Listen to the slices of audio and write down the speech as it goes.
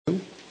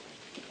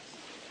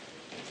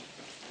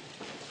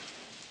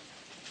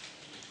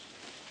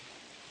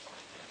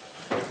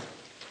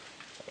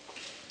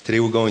Today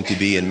we're going to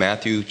be in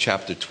Matthew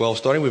chapter 12,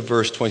 starting with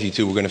verse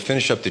 22. We're going to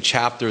finish up the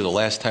chapter. The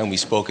last time we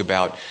spoke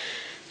about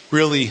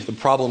really the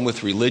problem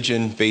with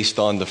religion based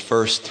on the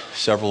first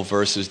several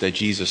verses that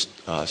Jesus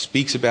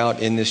speaks about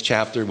in this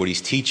chapter, what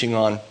he's teaching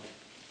on.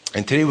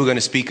 And today we're going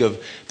to speak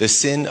of the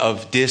sin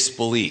of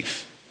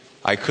disbelief.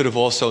 I could have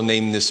also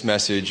named this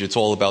message, It's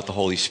All About the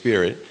Holy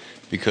Spirit,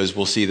 because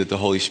we'll see that the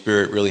Holy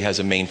Spirit really has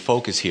a main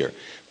focus here.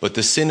 But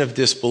the sin of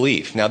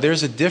disbelief. Now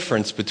there's a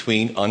difference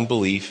between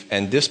unbelief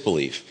and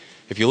disbelief.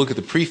 If you look at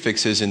the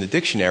prefixes in the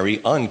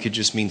dictionary, un could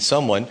just mean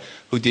someone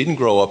who didn't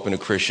grow up in a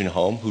Christian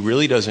home, who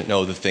really doesn't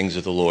know the things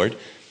of the Lord,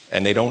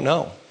 and they don't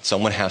know.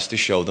 Someone has to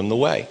show them the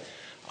way.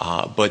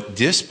 But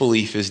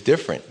disbelief is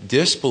different.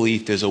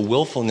 Disbelief, there's a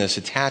willfulness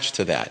attached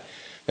to that.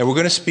 Now we're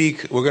going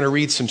to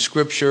read some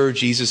scripture.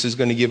 Jesus is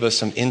going to give us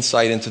some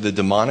insight into the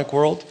demonic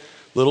world.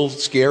 A little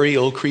scary,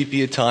 a little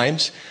creepy at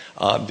times.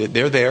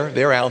 They're there,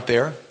 they're out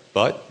there,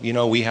 but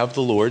we have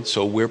the Lord,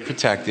 so we're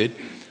protected.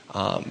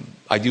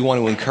 I do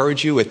want to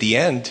encourage you at the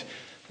end,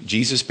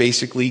 Jesus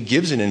basically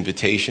gives an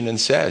invitation and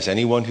says,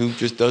 anyone who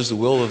just does the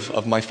will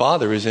of my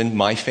Father is in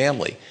my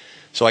family.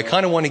 So I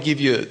kind of want to give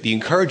you the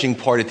encouraging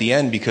part at the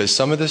end, because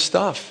some of this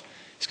stuff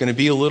is going to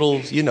be a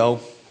little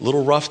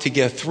rough to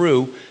get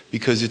through,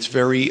 because it's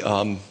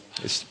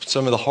it's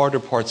some of the harder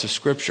parts of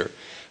Scripture.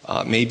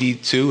 Maybe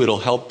too, it'll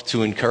help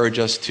to encourage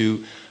us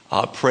to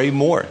pray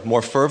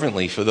more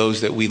fervently for those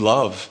that we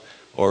love,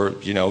 or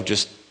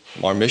just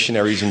our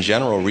missionaries in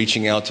general,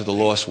 reaching out to the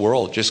lost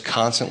world, just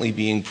constantly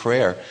being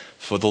prayer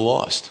for the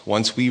lost.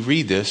 Once we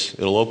read this,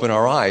 it'll open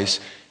our eyes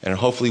and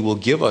hopefully will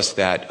give us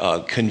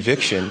that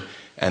conviction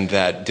and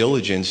that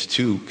diligence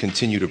to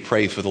continue to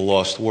pray for the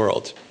lost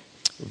world.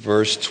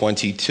 Verse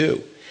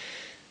 22.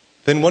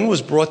 Then one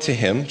was brought to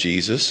him,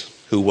 Jesus,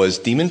 who was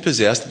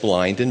demon-possessed,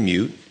 blind, and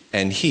mute,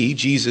 and he,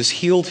 Jesus,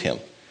 healed him,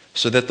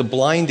 so that the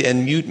blind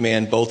and mute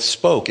man both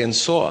spoke and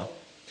saw.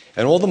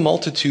 And all the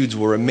multitudes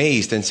were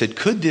amazed and said,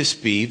 could this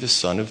be the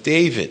Son of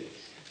David?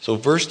 So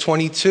verse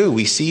 22,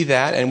 we see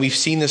that, and we've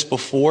seen this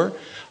before,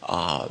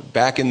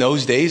 back in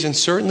those days, and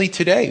certainly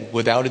today,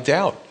 without a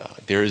doubt.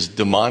 There's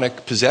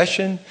demonic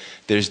possession,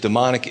 there's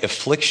demonic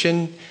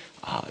affliction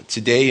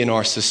today in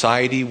our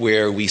society,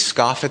 where we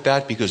scoff at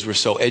that because we're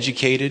so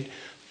educated.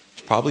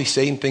 Probably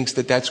Satan thinks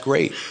that that's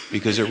great,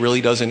 because it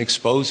really doesn't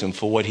expose him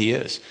for what he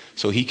is.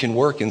 So he can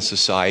work in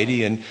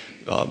society, and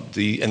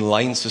the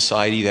enlightened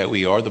society that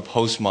we are, the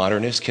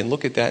postmodernists, can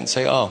look at that and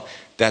say, oh,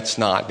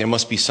 there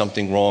must be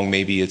something wrong.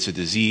 Maybe it's a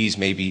disease.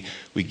 Maybe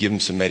we give him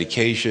some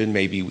medication.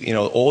 Maybe,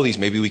 all these,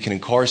 maybe we can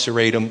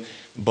incarcerate him.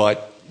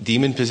 But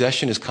demon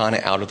possession is kind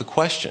of out of the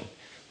question.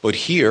 But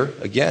here,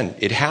 again,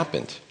 it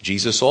happened.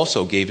 Jesus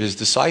also gave his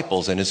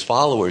disciples and his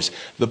followers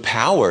the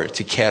power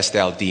to cast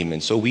out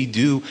demons. So we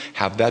do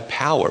have that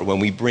power. When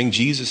we bring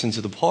Jesus into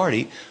the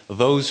party,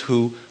 those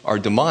who are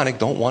demonic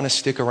don't want to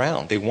stick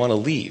around. They want to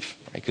leave,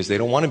 right? Because they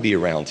don't want to be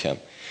around him.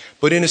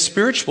 But in a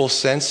spiritual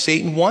sense,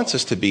 Satan wants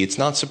us to be. It's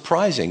not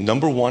surprising.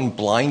 Number one,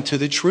 blind to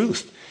the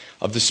truth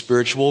of the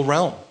spiritual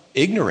realm,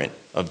 ignorant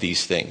of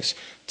these things.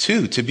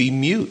 Two, to be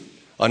mute,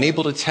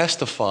 unable to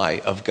testify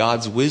of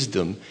God's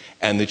wisdom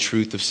and the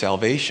truth of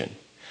salvation.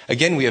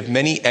 Again, we have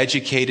many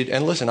educated,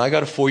 and listen, I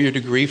got a 4-year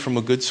degree from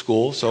a good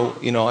school, so,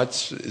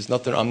 it's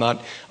nothing, I'm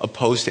not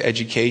opposed to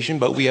education,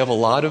 but we have a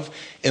lot of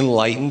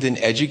enlightened and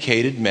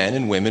educated men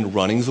and women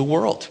running the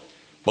world.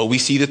 But we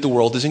see that the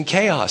world is in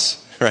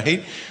chaos,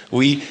 right?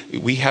 We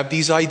have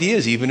these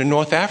ideas, even in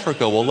North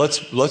Africa. Well,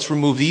 let's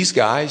remove these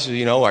guys,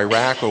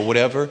 Iraq or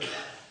whatever,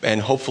 and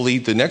hopefully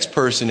the next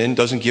person in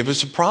doesn't give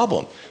us a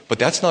problem. But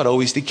that's not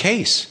always the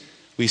case.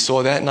 We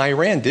saw that in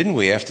Iran, didn't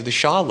we, after the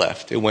Shah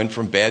left? It went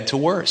from bad to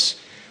worse.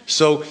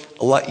 So,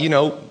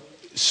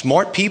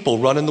 smart people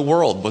run in the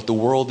world, but the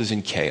world is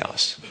in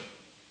chaos.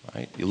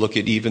 Right? You look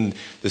at even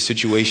the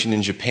situation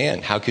in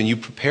Japan. How can you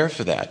prepare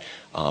for that?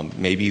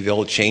 Maybe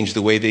they'll change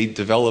the way they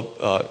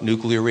develop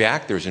nuclear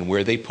reactors and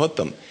where they put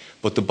them.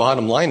 But the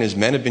bottom line is,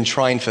 men have been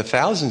trying for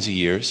thousands of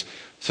years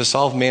to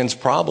solve man's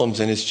problems,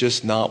 and it's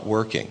just not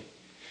working.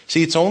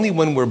 See, it's only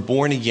when we're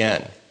born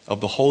again of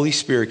the Holy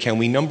Spirit can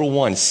we, number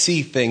one,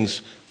 see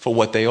things for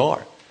what they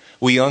are.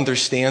 We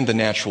understand the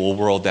natural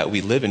world that we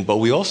live in, but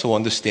we also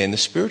understand the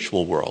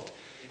spiritual world.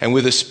 And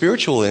with a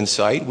spiritual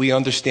insight, we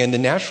understand the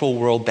natural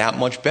world that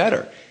much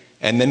better.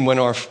 And then when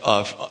our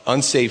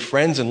unsaved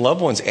friends and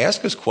loved ones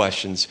ask us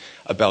questions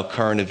about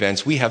current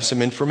events, we have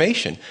some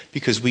information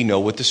because we know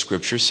what the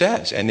Scripture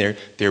says. And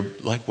they're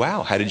like,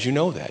 wow, how did you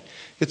know that?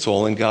 It's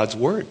all in God's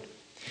Word.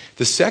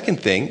 The second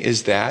thing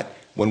is that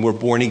when we're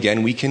born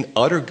again, we can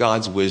utter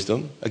God's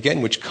wisdom,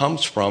 again, which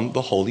comes from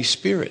the Holy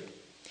Spirit.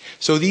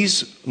 So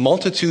these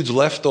multitudes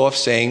left off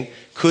saying,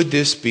 could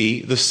this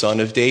be the Son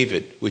of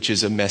David, which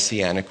is a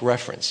messianic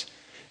reference?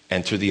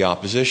 Enter the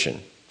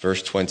opposition.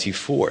 Verse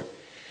 24.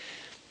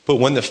 But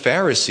when the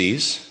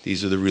Pharisees,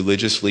 these are the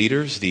religious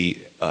leaders, the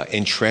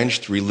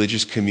entrenched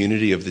religious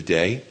community of the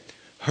day,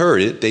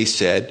 heard it, they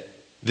said,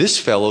 this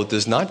fellow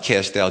does not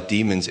cast out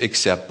demons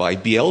except by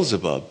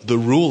Beelzebub, the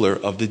ruler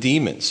of the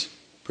demons.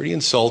 Pretty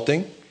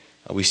insulting.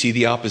 We see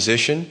the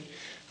opposition.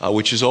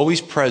 which is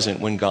always present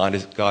when God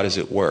is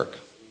at work.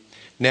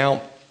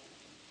 Now,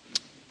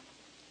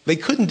 they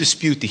couldn't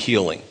dispute the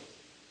healing.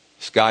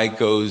 This guy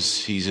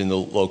goes, he's in the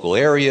local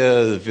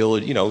area, the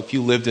village. If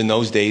you lived in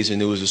those days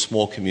and it was a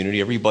small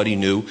community, everybody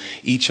knew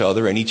each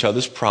other and each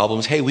other's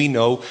problems. Hey, we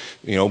know,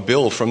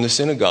 Bill from the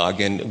synagogue,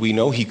 and we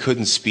know he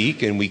couldn't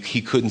speak and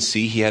he couldn't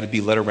see. He had to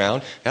be led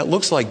around. That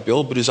looks like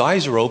Bill, but his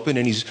eyes are open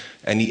and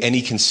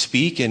he can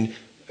speak, and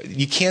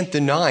you can't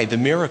deny the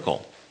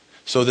miracle.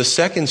 So the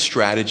second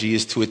strategy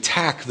is to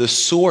attack the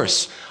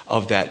source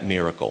of that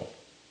miracle.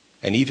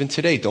 And even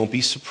today, don't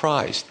be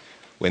surprised.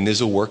 When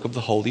there's a work of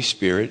the Holy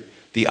Spirit,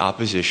 the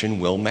opposition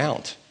will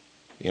mount.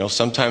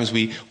 Sometimes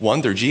we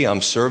wonder,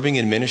 I'm serving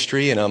in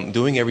ministry and I'm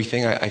doing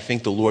everything I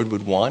think the Lord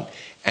would want,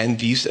 and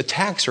these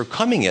attacks are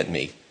coming at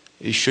me.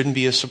 It shouldn't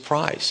be a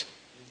surprise.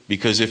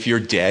 Because if you're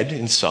dead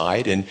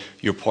inside and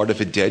you're part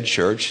of a dead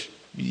church,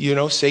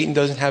 Satan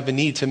doesn't have a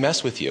need to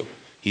mess with you.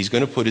 He's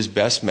going to put his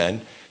best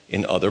men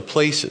in other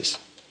places.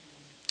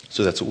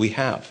 So that's what we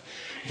have.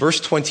 Verse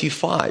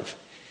 25.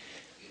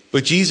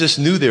 But Jesus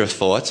knew their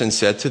thoughts and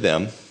said to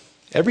them,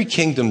 every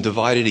kingdom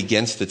divided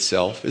against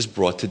itself is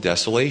brought to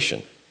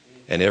desolation,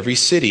 and every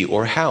city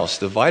or house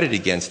divided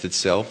against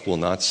itself will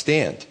not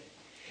stand.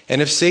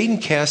 And if Satan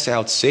casts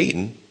out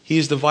Satan, he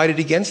is divided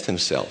against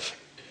himself.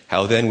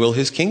 How then will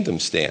his kingdom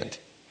stand?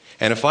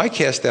 And if I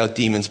cast out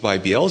demons by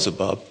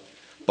Beelzebub,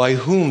 by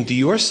whom do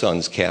your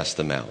sons cast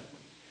them out?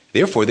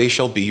 Therefore they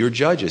shall be your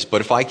judges.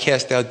 But if I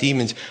cast out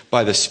demons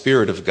by the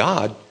Spirit of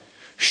God,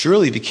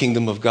 surely the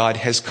kingdom of God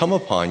has come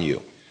upon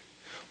you.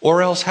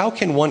 Or else how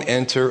can one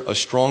enter a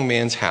strong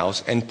man's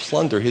house and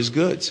plunder his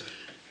goods,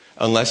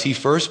 unless he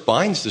first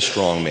binds the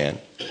strong man,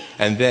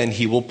 and then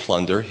he will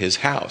plunder his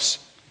house?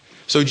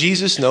 So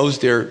Jesus knows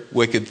their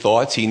wicked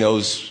thoughts. He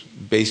knows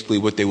basically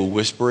what they were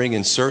whispering,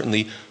 and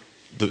certainly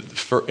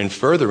in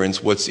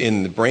furtherance what's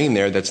in the brain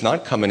there that's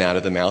not coming out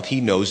of the mouth.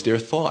 He knows their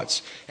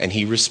thoughts, and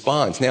he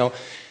responds. Now,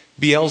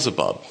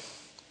 Beelzebub.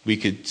 We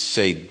could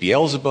say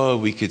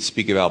Beelzebub, we could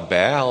speak about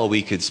Baal,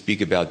 we could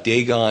speak about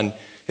Dagon.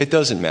 It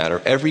doesn't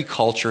matter. Every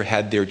culture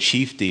had their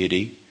chief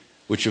deity,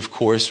 which of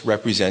course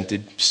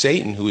represented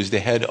Satan, who is the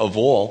head of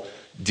all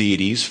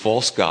deities,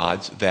 false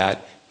gods,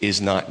 that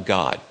is not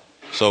God.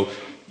 So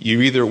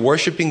you're either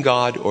worshiping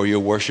God or you're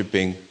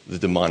worshiping the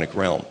demonic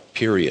realm,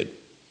 period.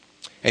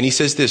 And he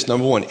says this,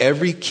 number one,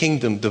 every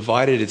kingdom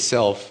divided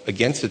itself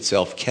against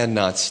itself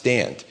cannot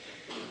stand.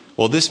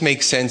 Well, this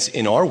makes sense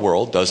in our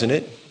world, doesn't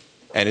it?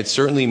 And it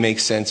certainly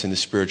makes sense in the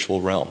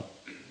spiritual realm.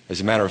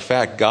 As a matter of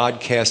fact,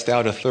 God cast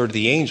out a third of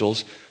the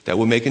angels that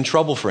were making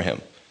trouble for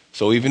him.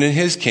 So even in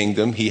his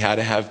kingdom, he had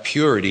to have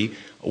purity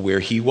where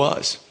he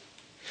was.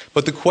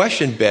 But the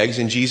question begs,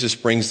 and Jesus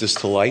brings this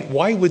to light,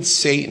 why would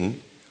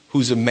Satan,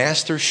 who's a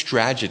master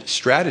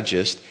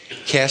strategist,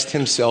 cast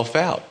himself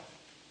out?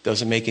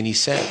 Doesn't make any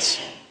sense.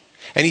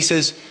 And he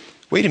says,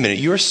 wait a minute,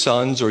 your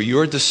sons or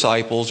your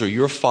disciples or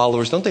your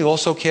followers, don't they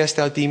also cast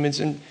out demons?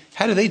 And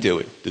how do they do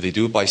it? Do they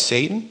do it by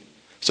Satan?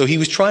 So he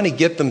was trying to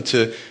get them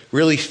to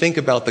really think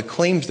about the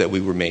claims that we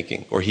were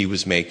making, or he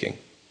was making.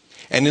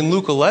 And in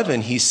Luke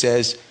 11, he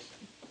says,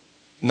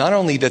 not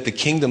only that the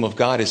kingdom of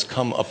God has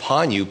come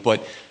upon you,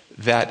 but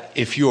that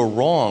if you're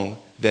wrong,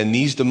 then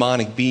these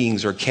demonic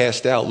beings are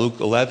cast out, Luke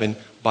 11,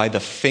 by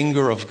the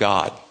finger of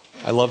God.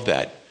 I love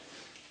that.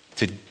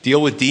 To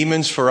deal with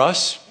demons for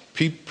us,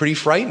 pretty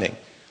frightening.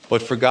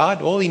 But for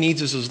God, all he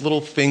needs is his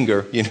little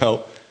finger,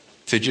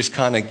 to just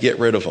kind of get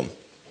rid of them.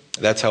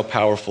 That's how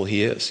powerful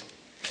he is.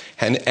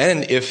 And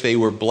if they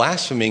were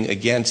blaspheming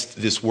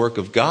against this work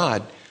of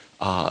God,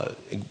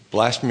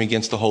 blaspheming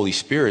against the Holy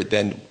Spirit,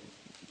 then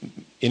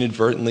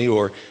inadvertently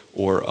or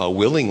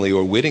willingly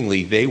or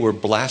wittingly, they were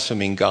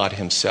blaspheming God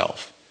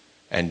himself.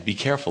 And be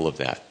careful of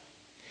that.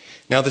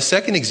 Now, the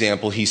second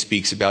example he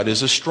speaks about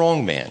is a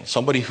strong man,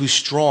 somebody who's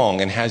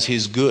strong and has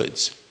his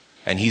goods,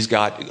 and he's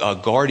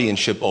got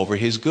guardianship over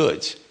his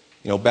goods.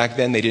 Back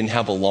then they didn't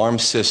have alarm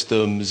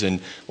systems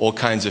and all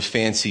kinds of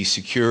fancy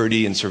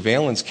security and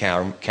surveillance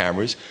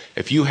cameras.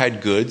 If you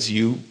had goods,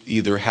 you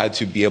either had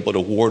to be able to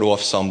ward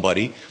off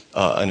somebody,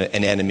 an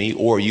enemy,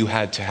 or you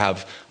had to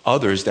have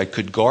others that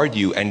could guard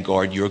you and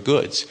guard your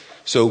goods.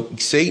 So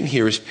Satan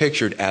here is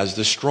pictured as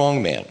the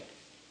strong man.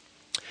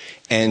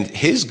 And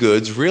his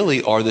goods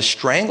really are the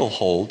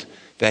stranglehold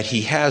that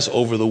he has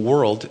over the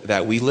world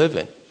that we live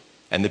in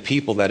and the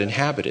people that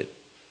inhabit it.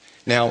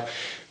 Now,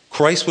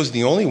 Christ was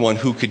the only one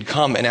who could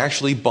come and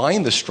actually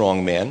bind the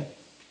strong man.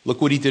 Look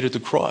what he did at the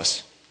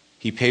cross.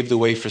 He paved the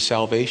way for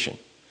salvation.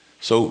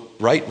 So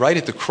right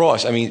at the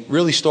cross,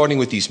 really starting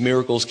with these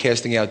miracles,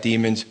 casting out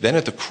demons, then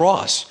at the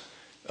cross,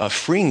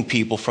 freeing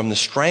people from the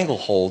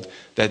stranglehold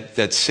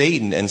that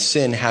Satan and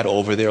sin had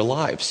over their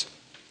lives.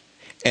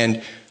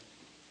 And,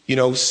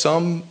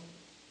 some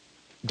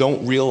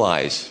don't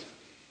realize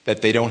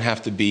that they don't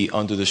have to be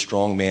under the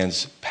strong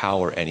man's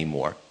power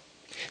anymore.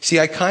 See,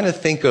 I kind of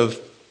think of,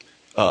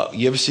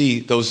 you ever see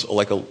those,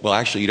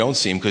 actually you don't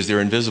see them because they're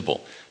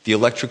invisible. The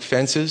electric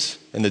fences,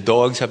 and the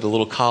dogs have the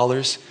little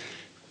collars.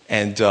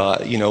 And,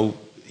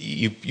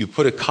 you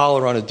put a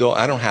collar on a dog.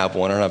 I don't have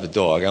one. I don't have a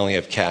dog. I only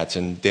have cats,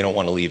 and they don't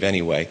want to leave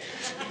anyway.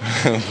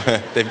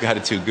 They've got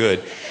it too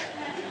good.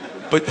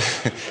 But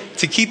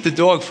to keep the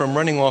dog from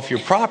running off your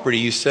property,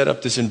 you set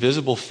up this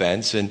invisible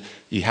fence, and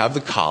you have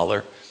the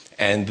collar,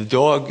 and the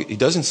dog, he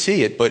doesn't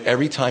see it, but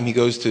every time he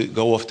goes to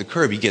go off the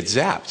curb, he gets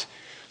zapped.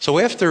 So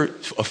after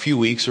a few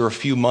weeks or a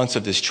few months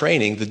of this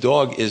training, the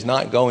dog is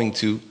not going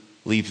to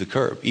leave the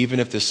curb, even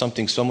if there's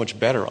something so much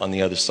better on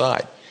the other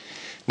side.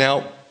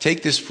 Now,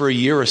 take this for a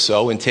year or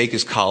so and take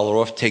his collar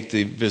off, take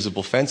the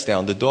visible fence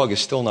down. The dog is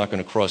still not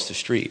going to cross the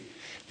street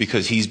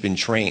because he's been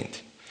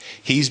trained.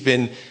 He's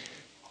been,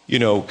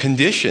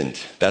 conditioned,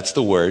 that's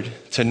the word,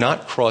 to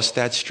not cross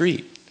that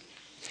street.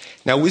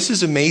 Now, this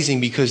is amazing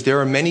because there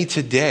are many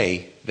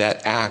today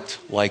that act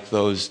like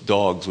those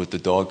dogs with the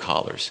dog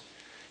collars.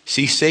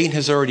 See, Satan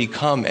has already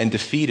come and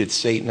defeated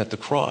Satan at the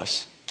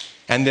cross.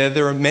 And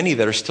there are many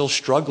that are still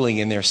struggling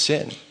in their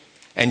sin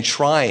and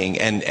trying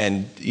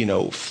and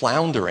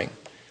floundering.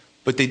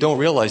 But they don't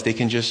realize they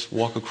can just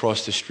walk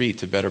across the street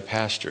to better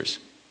pastures.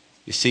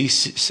 You see,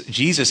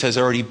 Jesus has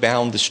already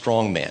bound the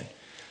strong man.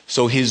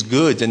 So his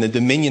goods and the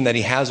dominion that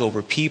he has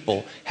over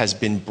people has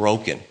been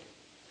broken.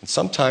 And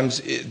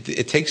sometimes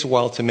it takes a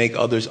while to make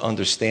others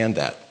understand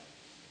that.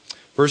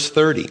 Verse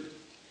 30.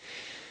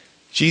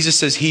 Jesus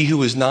says, "He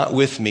who is not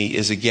with me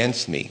is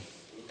against me,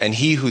 and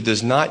he who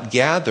does not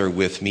gather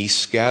with me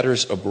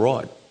scatters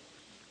abroad."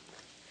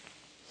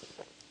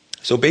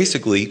 So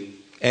basically,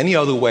 any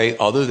other way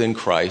other than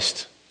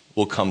Christ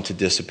will come to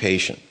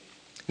dissipation.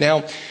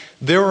 Now,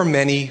 there are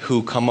many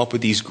who come up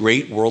with these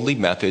great worldly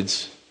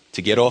methods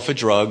to get off of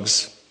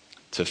drugs,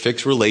 to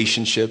fix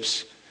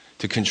relationships,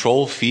 to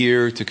control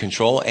fear, to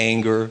control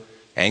anger.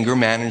 Anger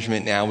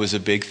management now is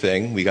a big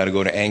thing. We got to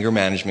go to anger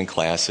management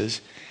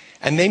classes.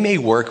 And they may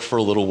work for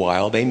a little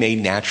while. They may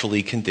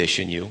naturally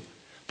condition you.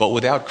 But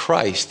without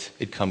Christ,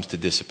 it comes to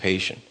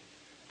dissipation.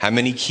 How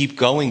many keep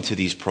going to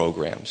these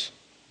programs?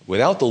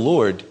 Without the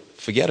Lord,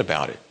 forget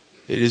about it.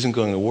 It isn't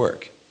going to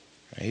work,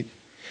 right?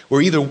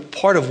 We're either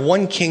part of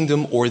one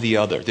kingdom or the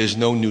other. There's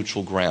no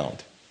neutral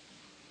ground.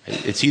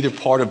 It's either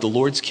part of the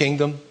Lord's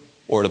kingdom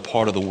or a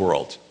part of the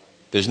world.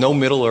 There's no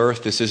Middle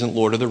Earth. This isn't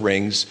Lord of the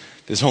Rings.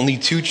 There's only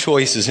two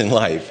choices in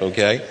life,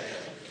 okay?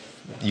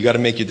 You got to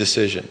make your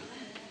decision.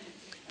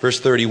 Verse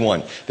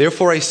 31,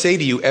 "Therefore I say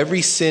to you,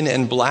 every sin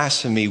and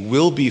blasphemy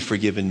will be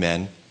forgiven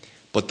men,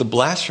 but the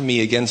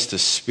blasphemy against the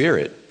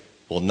Spirit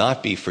will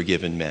not be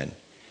forgiven men.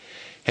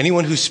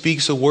 Anyone who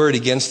speaks a word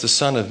against the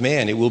Son of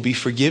Man, it will be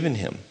forgiven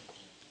him.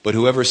 But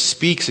whoever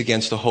speaks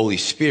against the Holy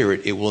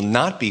Spirit, it will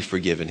not be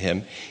forgiven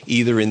him,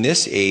 either in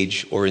this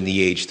age or in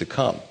the age to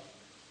come."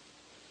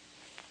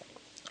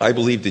 I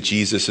believe that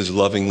Jesus is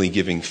lovingly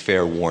giving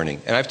fair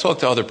warning. And I've talked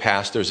to other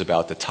pastors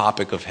about the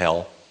topic of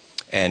hell,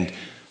 and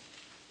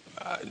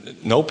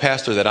no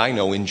pastor that I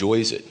know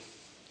enjoys it.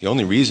 The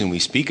only reason we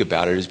speak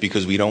about it is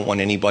because we don't want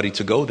anybody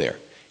to go there.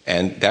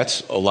 And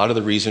that's a lot of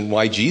the reason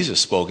why Jesus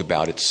spoke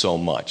about it so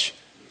much.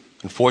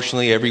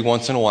 Unfortunately, every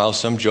once in a while,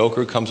 some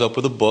joker comes up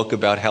with a book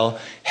about how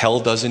hell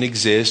doesn't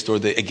exist or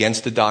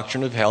against the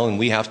doctrine of hell, and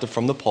we have to,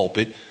 from the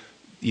pulpit,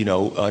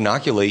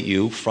 inoculate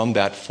you from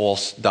that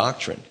false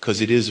doctrine,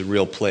 because it is a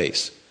real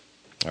place,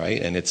 all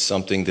right? And it's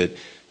something that,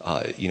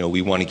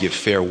 we want to give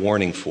fair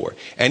warning for.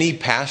 Any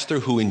pastor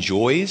who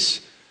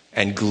enjoys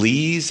and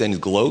glees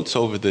and gloats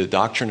over the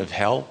doctrine of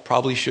hell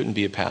probably shouldn't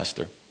be a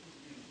pastor.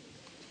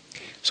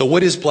 So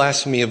what is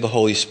blasphemy of the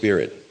Holy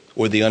Spirit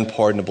or the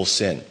unpardonable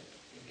sin?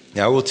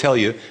 Now, I will tell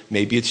you,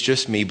 maybe it's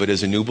just me, but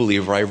as a new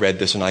believer, I read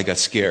this and I got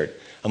scared.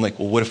 I'm like,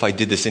 well, what if I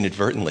did this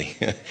inadvertently?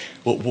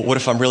 What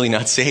if I'm really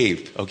not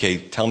saved? Okay,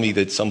 tell me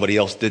that somebody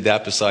else did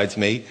that besides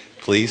me,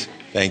 please.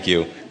 Thank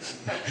you.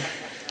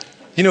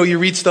 You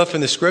read stuff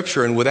in the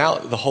Scripture, and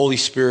without the Holy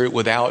Spirit,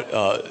 without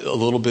a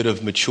little bit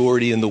of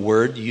maturity in the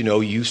Word,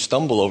 you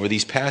stumble over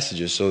these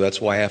passages. So that's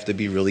why I have to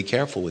be really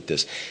careful with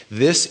this.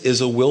 This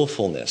is a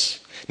willfulness.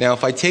 Now,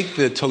 if I take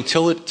the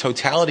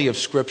totality of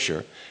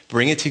Scripture,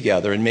 bring it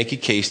together and make a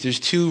case, there's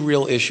two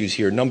real issues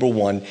here. Number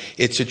one,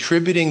 it's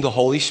attributing the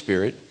Holy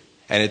Spirit,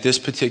 and at this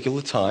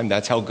particular time,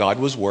 that's how God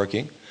was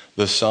working.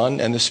 The Son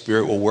and the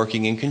Spirit were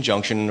working in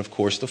conjunction, and of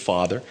course the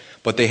Father,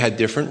 but they had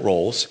different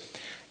roles.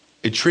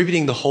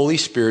 Attributing the Holy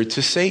Spirit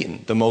to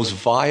Satan, the most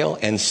vile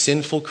and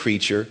sinful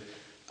creature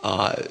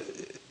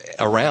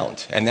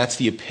around. And that's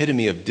the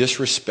epitome of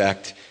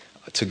disrespect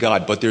to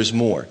God, but there's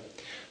more.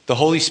 The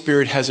Holy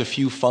Spirit has a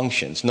few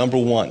functions. Number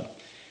one,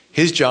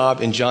 his job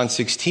in John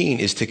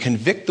 16 is to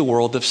convict the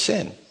world of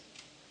sin,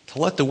 to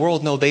let the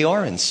world know they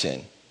are in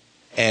sin.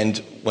 And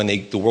when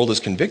the world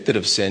is convicted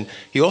of sin,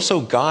 he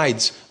also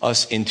guides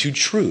us into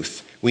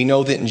truth. We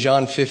know that in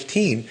John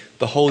 15,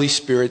 the Holy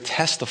Spirit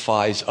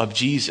testifies of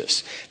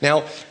Jesus.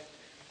 Now,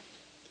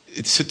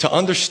 to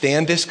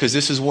understand this, because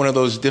this is one of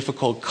those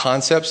difficult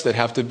concepts that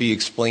have to be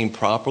explained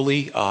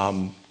properly,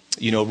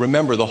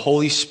 remember the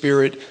Holy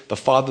Spirit, the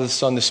Father, the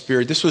Son, the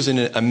Spirit. This was an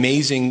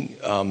amazing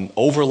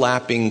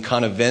overlapping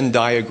kind of Venn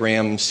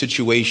diagram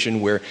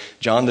situation where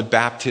John the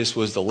Baptist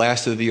was the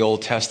last of the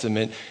Old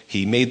Testament.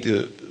 He made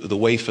the the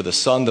way for the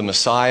Son, the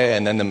Messiah,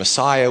 and then the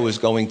Messiah was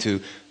going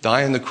to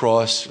die on the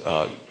cross,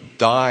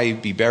 die,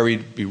 be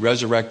buried, be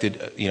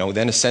resurrected,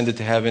 then ascended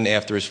to heaven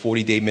after his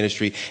 40-day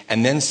ministry,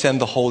 and then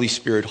send the Holy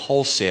Spirit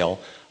wholesale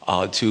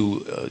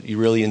to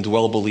really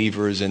indwell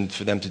believers and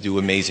for them to do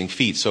amazing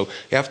feats. So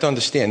you have to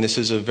understand this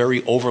is a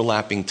very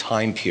overlapping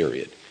time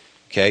period.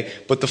 Okay?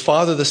 But the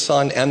Father, the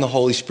Son, and the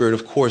Holy Spirit,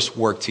 of course,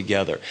 work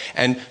together.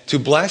 And to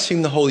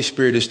blaspheme the Holy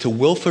Spirit is to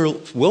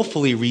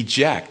willfully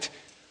reject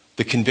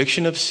the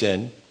conviction of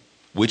sin,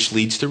 which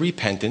leads to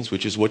repentance,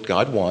 which is what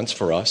God wants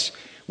for us,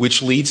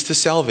 which leads to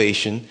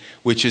salvation,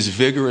 which is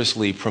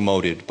vigorously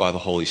promoted by the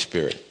Holy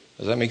Spirit.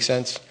 Does that make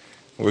sense?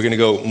 We're going to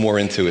go more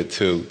into it,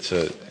 too,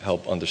 to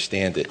help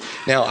understand it.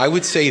 Now, I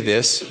would say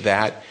this,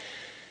 that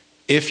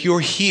if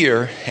you're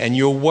here and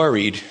you're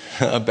worried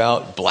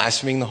about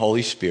blaspheming the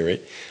Holy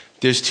Spirit,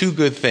 there's two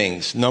good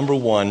things. Number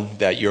one,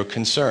 that you're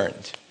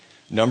concerned.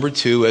 Number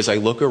two, as I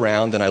look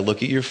around and I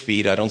look at your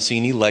feet, I don't see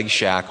any leg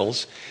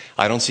shackles.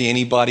 I don't see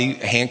anybody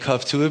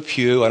handcuffed to a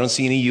pew. I don't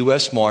see any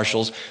U.S.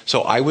 Marshals.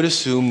 So I would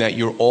assume that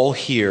you're all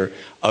here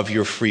of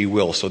your free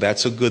will. So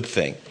that's a good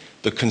thing.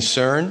 The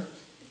concern,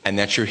 and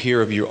that you're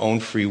here of your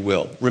own free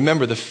will.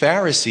 Remember, the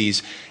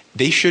Pharisees,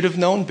 they should have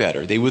known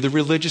better. They were the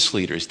religious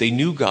leaders. They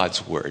knew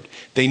God's word.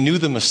 They knew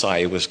the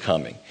Messiah was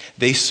coming.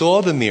 They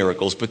saw the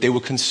miracles, but they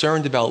were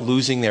concerned about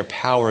losing their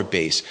power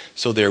base.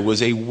 So there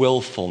was a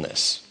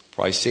willfulness. I'll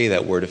probably say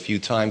that word a few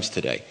times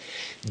today.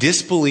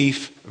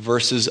 Disbelief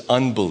versus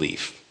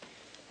unbelief.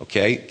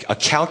 Okay? A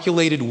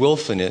calculated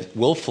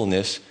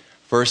willfulness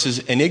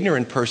versus an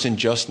ignorant person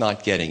just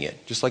not getting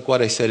it. Just like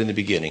what I said in the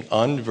beginning.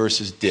 Un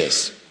versus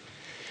dis.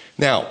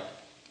 Now,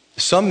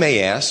 some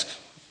may ask,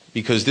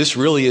 because this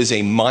really is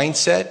a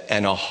mindset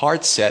and a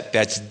heart set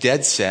that's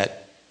dead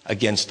set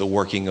against the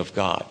working of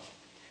God.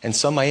 And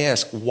some may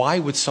ask, why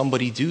would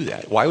somebody do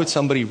that? Why would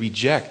somebody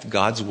reject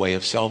God's way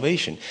of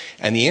salvation?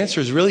 And the answer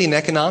is really an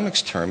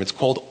economics term. It's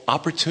called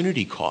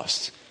opportunity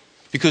costs.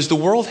 Because the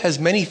world has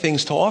many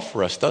things to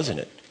offer us, doesn't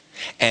it?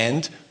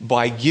 And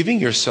by giving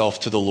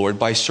yourself to the Lord,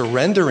 by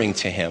surrendering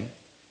to Him,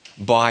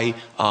 by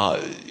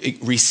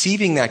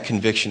receiving that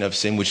conviction of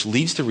sin, which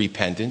leads to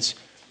repentance,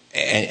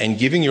 and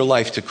giving your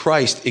life to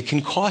Christ, it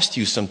can cost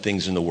you some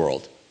things in the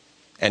world.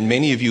 And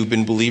many of you who've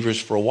been believers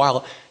for a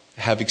while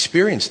have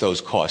experienced those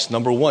costs.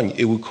 Number one,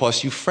 it would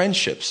cost you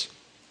friendships.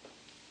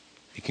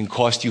 It can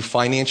cost you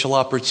financial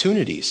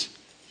opportunities.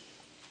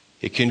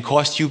 It can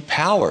cost you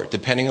power,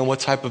 depending on what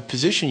type of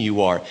position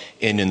you are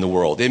in the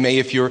world. It may,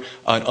 if you're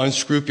on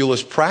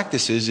unscrupulous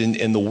practices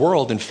in the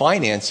world and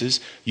finances,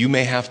 you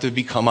may have to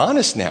become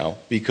honest now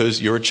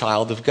because you're a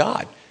child of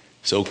God.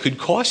 So it could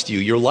cost you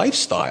your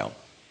lifestyle.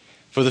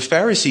 For the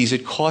Pharisees,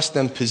 it cost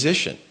them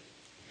position.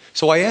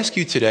 So I ask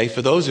you today,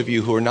 for those of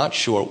you who are not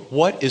sure,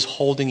 what is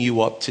holding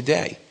you up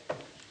today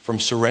from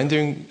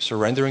surrendering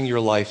your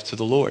life to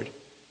the Lord?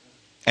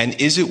 And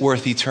is it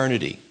worth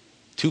eternity?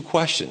 Two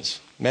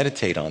questions.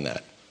 Meditate on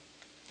that.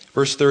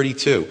 Verse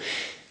 32.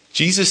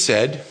 Jesus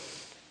said,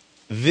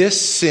 "This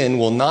sin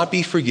will not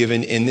be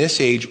forgiven in this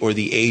age or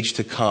the age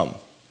to come."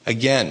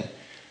 Again,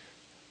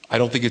 I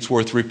don't think it's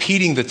worth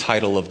repeating the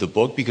title of the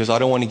book because I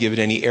don't want to give it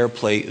any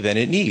airplay than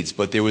it needs.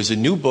 But there was a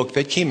new book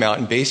that came out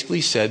and basically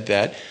said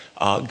that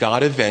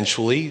God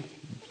eventually,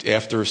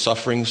 after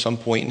suffering some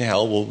point in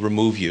hell, will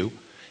remove you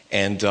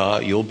and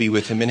you'll be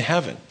with Him in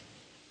heaven.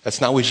 That's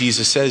not what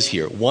Jesus says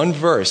here. One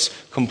verse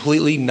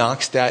completely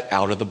knocks that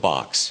out of the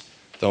box.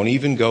 Don't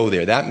even go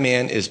there. That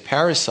man is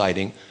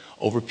parasiting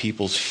over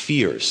people's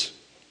fears,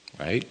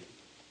 right?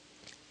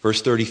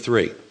 Verse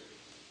 33.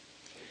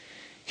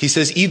 He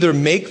says, "Either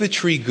make the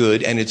tree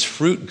good and its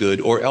fruit good,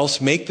 or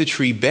else make the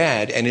tree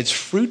bad and its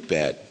fruit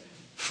bad.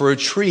 For a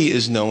tree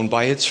is known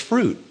by its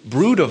fruit.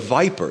 Brood of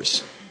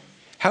vipers,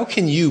 how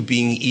can you,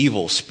 being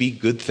evil, speak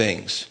good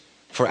things?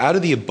 For out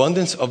of the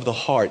abundance of the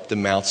heart the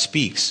mouth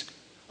speaks.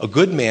 A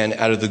good man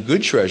out of the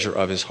good treasure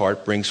of his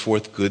heart brings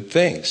forth good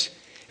things,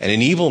 and an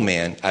evil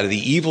man out of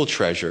the evil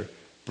treasure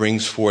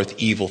brings forth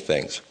evil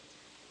things."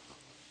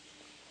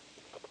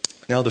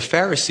 Now the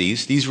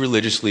Pharisees, these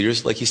religious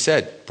leaders, like he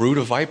said, brood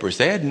of vipers,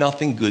 they had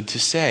nothing good to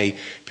say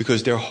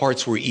because their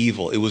hearts were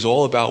evil. It was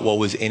all about what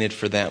was in it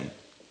for them.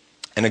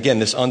 And again,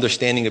 this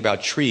understanding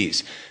about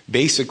trees.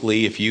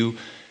 Basically, if you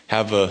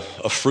have a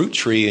fruit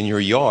tree in your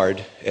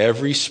yard,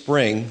 every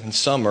spring and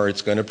summer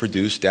it's going to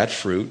produce that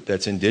fruit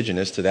that's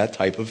indigenous to that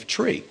type of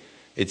tree.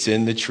 It's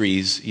in the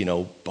tree's,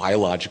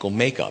 biological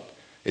makeup.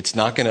 It's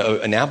not going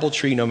to, an apple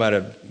tree, no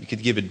matter, you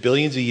could give it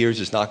billions of years,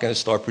 it's not going to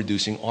start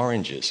producing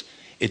oranges.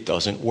 It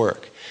doesn't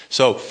work.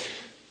 So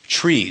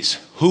trees,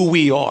 who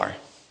we are,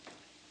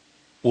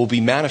 will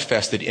be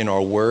manifested in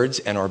our words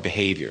and our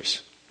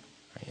behaviors.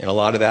 And a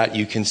lot of that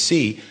you can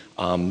see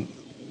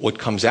what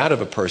comes out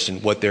of a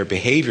person, what their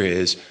behavior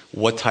is,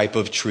 what type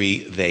of tree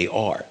they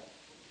are.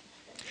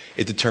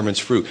 It determines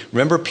fruit.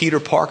 Remember Peter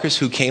Parkes,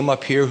 who came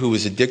up here, who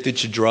was addicted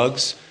to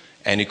drugs,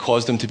 and it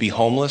caused him to be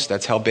homeless?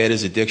 That's how bad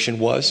his addiction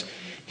was.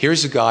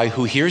 Here's a guy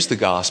who hears the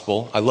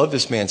gospel. I love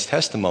this man's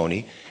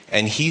testimony.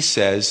 And he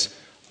says,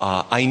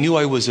 I knew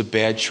I was a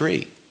bad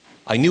tree.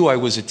 I knew I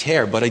was a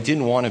tare, but I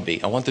didn't want to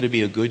be. I wanted to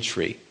be a good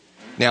tree.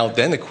 Now,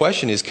 then the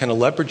question is, can a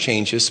leopard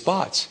change his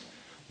spots?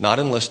 Not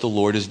unless the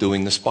Lord is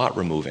doing the spot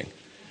removing.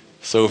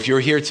 So if you're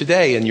here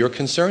today and you're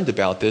concerned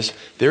about this,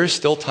 there is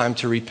still time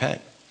to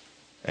repent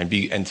and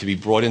to be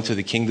brought into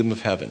the kingdom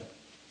of heaven.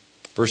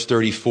 Verse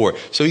 34.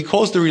 So he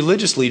calls the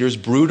religious leaders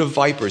brood of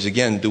vipers.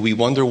 Again, do we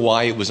wonder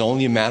why it was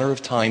only a matter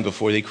of time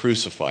before they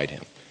crucified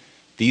him?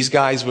 These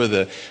guys were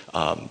the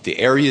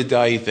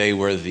erudite. They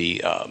were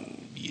the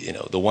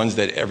ones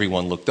that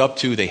everyone looked up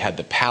to. They had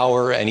the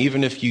power. And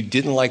even if you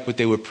didn't like what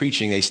they were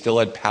preaching, they still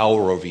had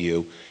power over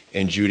you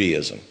in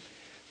Judaism.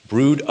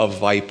 Brood of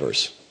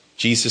vipers.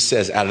 Jesus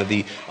says, out of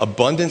the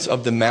abundance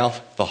of the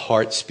mouth, the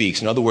heart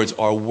speaks. In other words,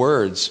 our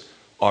words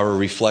are a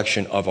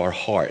reflection of our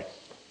heart.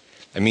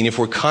 I mean, if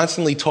we're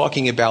constantly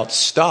talking about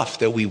stuff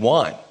that we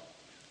want,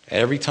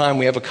 every time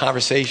we have a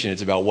conversation,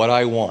 it's about what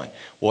I want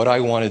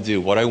to do,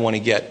 what I want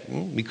to get.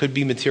 We could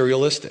be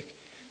materialistic.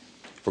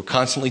 If we're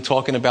constantly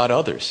talking about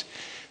others,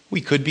 we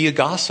could be a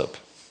gossip.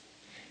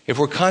 If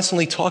we're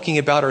constantly talking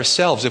about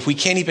ourselves, if we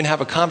can't even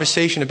have a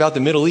conversation about the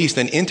Middle East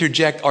and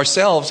interject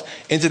ourselves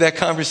into that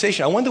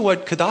conversation, I wonder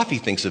what Gaddafi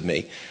thinks of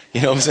me.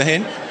 You know what I'm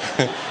saying?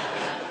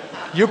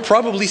 You're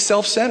probably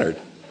self-centered,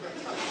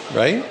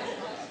 right?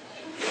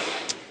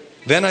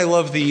 Then I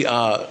love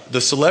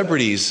the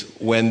celebrities.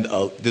 When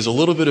there's a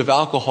little bit of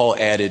alcohol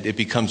added, it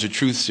becomes a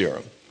truth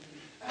serum.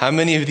 How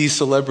many of these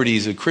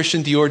celebrities, a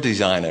Christian Dior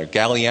designer,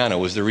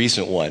 Galliano was the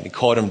recent one, he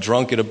caught him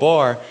drunk at a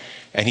bar,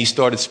 and he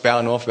started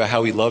spouting off about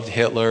how he loved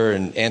Hitler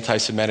and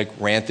anti-Semitic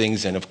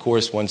rantings. And of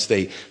course, once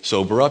they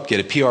sober up,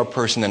 get a PR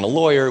person and a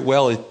lawyer,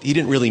 well, he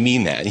didn't really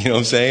mean that, you know what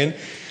I'm saying?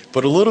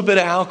 But a little bit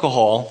of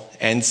alcohol,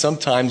 and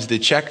sometimes the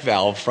check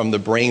valve from the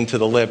brain to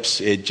the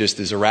lips, it just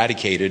is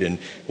eradicated, and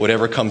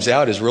whatever comes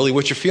out is really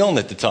what you're feeling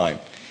at the time.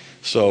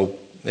 So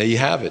there you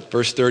have it,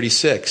 verse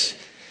 36.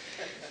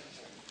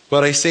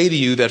 But I say to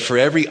you that for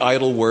every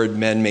idle word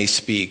men may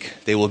speak,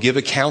 they will give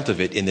account of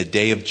it in the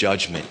day of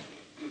judgment.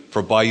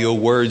 For by your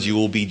words you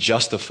will be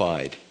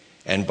justified,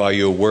 and by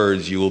your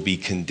words you will be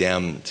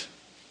condemned.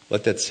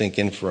 Let that sink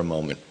in for a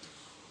moment.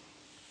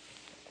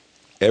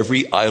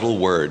 Every idle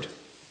word.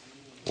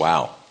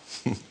 Wow.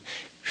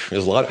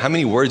 There's a lot. How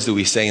many words do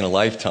we say in a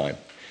lifetime?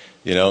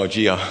 You know,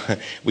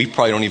 we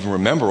probably don't even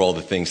remember all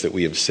the things that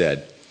we have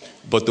said.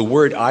 But the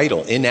word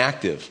idle,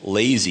 inactive,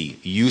 lazy,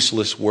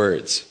 useless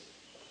words.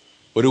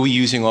 What are we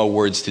using our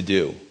words to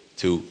do?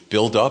 To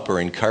build up or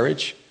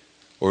encourage?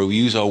 Or we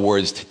use our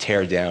words to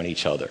tear down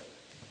each other,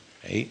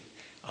 right?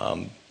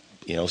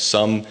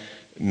 Some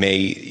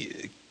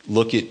may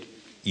look at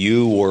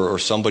you or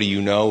somebody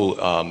you know,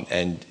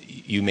 and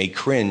you may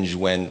cringe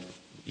when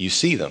you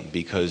see them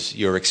because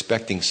you're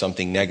expecting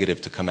something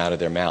negative to come out of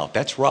their mouth.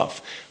 That's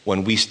rough.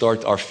 When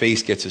our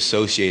face gets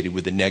associated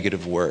with a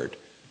negative word,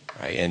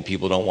 right? And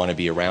people don't want to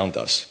be around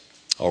us.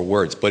 Our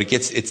words. But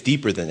it's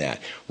deeper than that.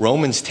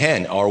 Romans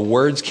 10, our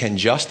words can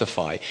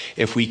justify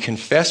if we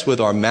confess with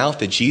our mouth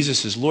that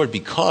Jesus is Lord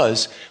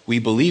because we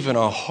believe in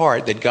our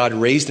heart that God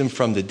raised him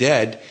from the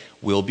dead,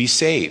 we'll be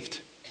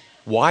saved.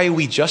 Why are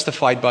we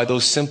justified by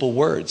those simple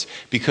words?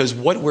 Because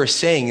what we're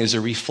saying is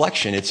a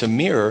reflection. It's a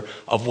mirror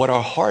of what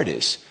our heart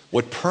is,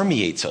 what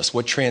permeates us,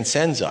 what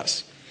transcends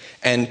us.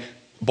 And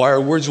by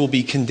our words will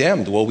be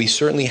condemned. Well, we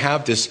certainly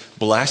have this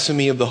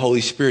blasphemy of the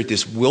Holy Spirit,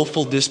 this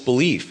willful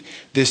disbelief,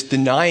 this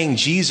denying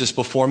Jesus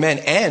before men,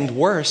 and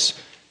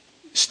worse,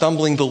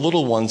 stumbling the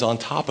little ones on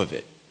top of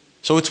it.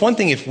 So it's one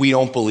thing if we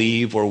don't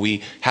believe or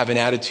we have an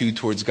attitude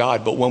towards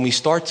God, but when we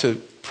start to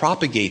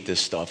propagate this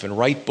stuff and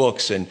write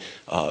books, and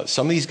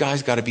some of these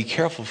guys got to be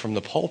careful from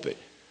the pulpit,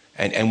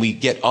 and we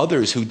get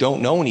others who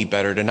don't know any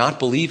better to not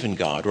believe in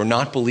God or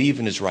not believe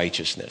in his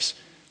righteousness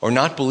or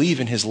not believe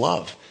in his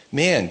love.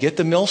 Man, get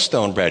the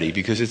millstone ready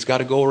because it's got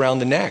to go around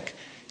the neck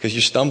because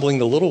you're stumbling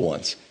the little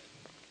ones.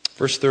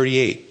 Verse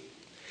 38.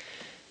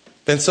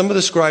 Then some of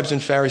the scribes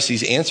and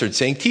Pharisees answered,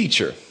 saying,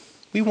 Teacher,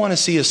 we want to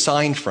see a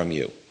sign from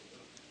you.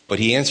 But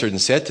he answered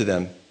and said to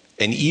them,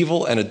 An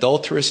evil and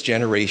adulterous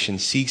generation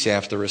seeks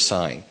after a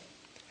sign,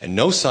 and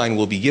no sign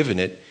will be given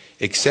it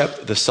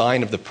except the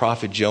sign of the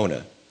prophet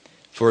Jonah.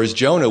 For as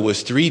Jonah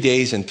was 3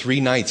 days and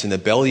 3 nights in the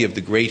belly of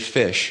the great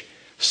fish,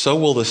 so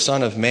will the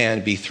Son of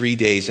Man be 3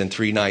 days and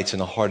 3 nights in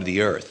the heart of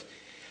the earth.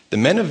 The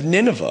men of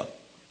Nineveh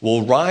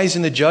will rise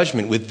in the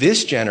judgment with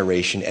this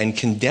generation and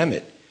condemn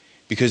it,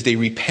 because they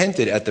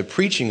repented at the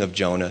preaching of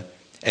Jonah,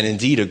 and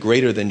indeed a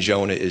greater than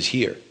Jonah is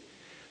here.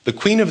 The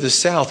queen of the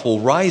south will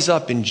rise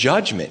up in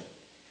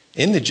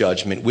the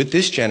judgment with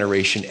this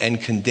generation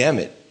and condemn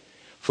it,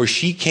 for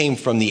she came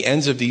from the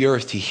ends of the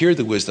earth to hear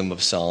the wisdom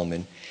of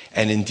Solomon,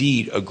 and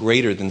indeed a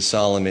greater than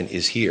Solomon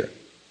is here.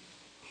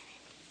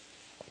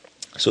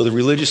 So the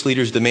religious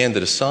leaders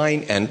demanded a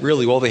sign, and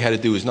really all they had to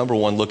do was, number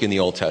one, look in the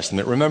Old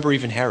Testament. Remember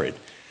even Herod.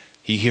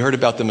 He heard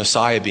about the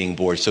Messiah being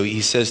born. So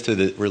he says to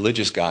the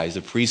religious guys,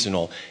 the priests and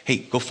all, hey,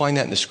 go find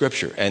that in the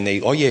scripture. And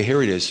they, oh yeah,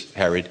 here it is,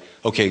 Herod.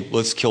 Okay,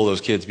 let's kill those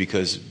kids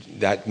because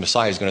that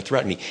Messiah is going to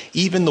threaten me.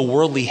 Even the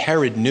worldly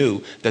Herod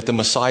knew that the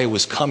Messiah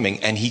was coming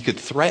and he could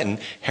threaten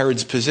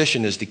Herod's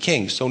position as the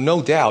king. So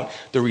no doubt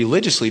the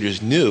religious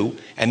leaders knew,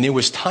 and there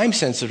was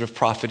time-sensitive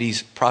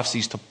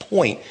prophecies to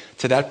point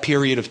to that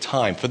period of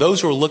time. For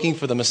those who are looking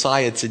for the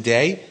Messiah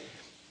today,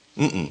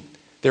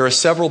 there are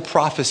several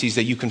prophecies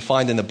that you can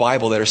find in the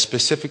Bible that are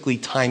specifically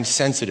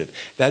time-sensitive.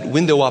 That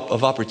window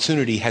of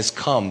opportunity has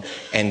come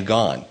and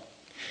gone.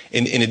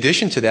 In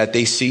addition to that,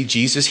 they see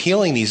Jesus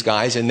healing these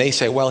guys, and they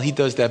say, well, he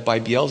does that by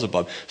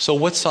Beelzebub. So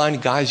what sign,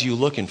 guys, are you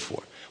looking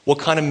for? What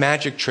kind of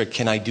magic trick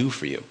can I do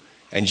for you?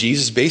 And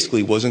Jesus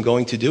basically wasn't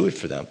going to do it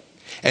for them.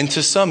 And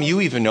to some,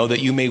 you even know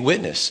that you may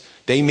witness.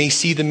 They may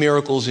see the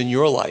miracles in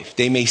your life.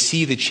 They may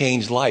see the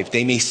changed life.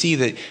 They may see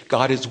that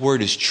God's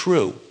word is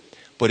true,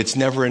 but it's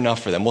never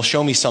enough for them. Well,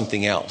 show me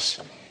something else.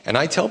 And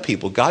I tell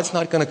people, God's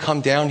not going to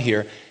come down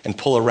here and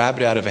pull a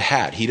rabbit out of a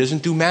hat. He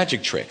doesn't do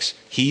magic tricks.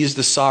 He is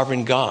the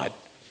sovereign God.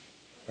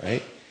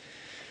 Right?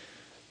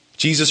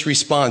 Jesus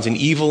responds, an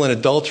evil and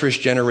adulterous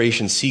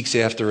generation seeks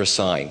after a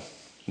sign.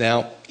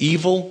 Now,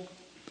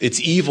 it's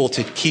evil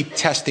to keep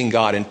testing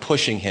God and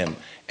pushing him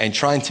and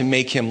trying to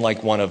make him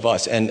like one of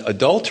us. And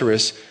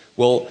adulterous,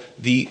 well,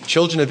 the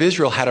children of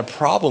Israel had a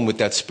problem with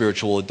that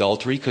spiritual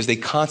adultery because they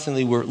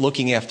constantly were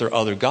looking after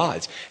other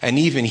gods. And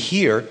even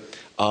here,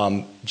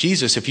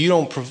 Jesus, if you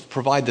don't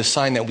provide the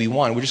sign that we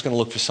want, we're just going to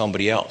look for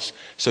somebody else.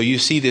 So you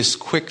see this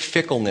quick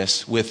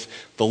fickleness with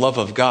the love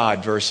of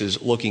God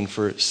versus looking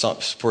for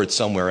it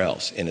somewhere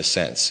else, in a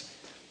sense.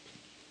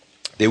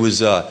 There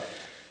was,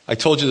 I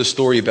told you the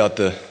story about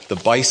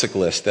the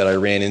bicyclist that I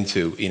ran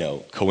into,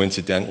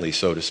 coincidentally,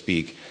 so to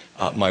speak.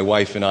 My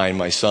wife and I and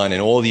my son,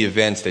 and all the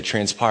events that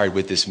transpired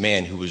with this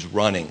man who was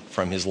running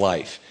from his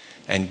life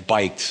and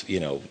biked,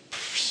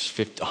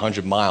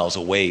 100 miles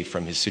away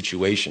from his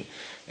situation.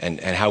 And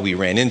how we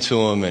ran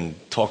into him and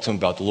talked to him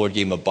about the Lord,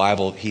 gave him a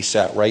Bible. He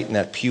sat right in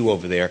that pew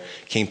over there,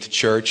 came to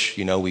church.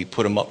 We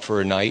put him up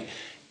for a night.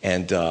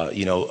 And,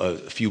 a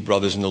few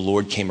brothers in the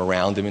Lord came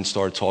around him and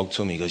started talking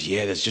to him. He goes,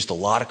 yeah, there's just a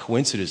lot of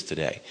coincidence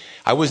today.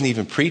 I wasn't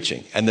even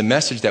preaching. And the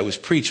message that was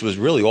preached was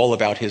really all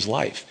about his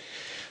life.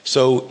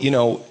 So,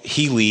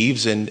 he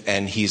leaves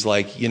and he's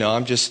like,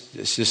 I'm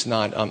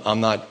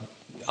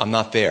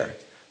not there.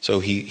 So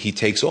he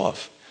takes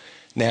off.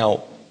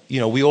 Now,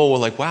 we all were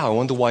like, wow, I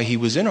wonder why he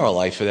was in our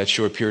life for that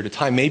short period of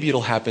time. Maybe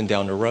it'll happen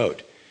down the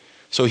road.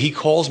 So he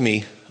calls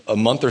me a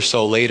month or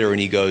so later and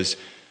he goes,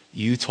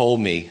 you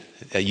told me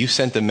that you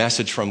sent a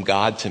message from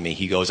God to me.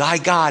 He goes, I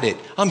got it.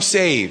 I'm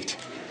saved.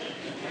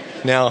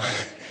 Now,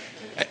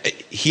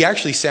 he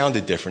actually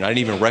sounded different. I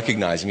didn't even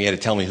recognize him. He had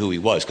to tell me who he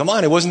was. Come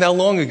on, it wasn't that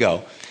long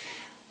ago.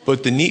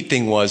 But the neat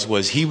thing was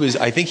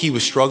I think he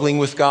was struggling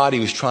with God. He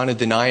was trying to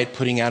deny it,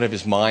 putting out of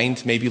his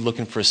mind, maybe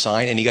looking for a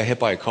sign, and he got hit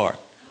by a car.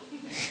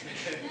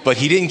 But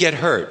he didn't get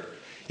hurt.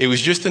 It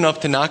was just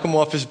enough to knock him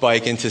off his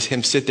bike and to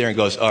him sit there and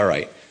goes, all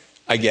right,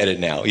 I get it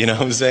now. You know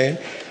what I'm saying?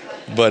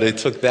 But it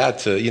took that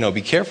to,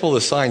 be careful of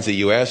the signs that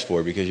you ask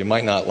for because you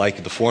might not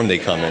like the form they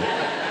come in.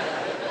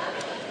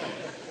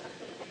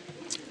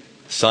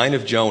 Sign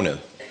of Jonah.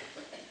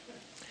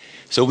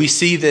 So we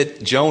see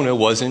that Jonah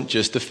wasn't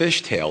just a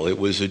fishtail. It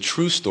was a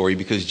true story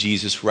because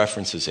Jesus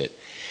references it.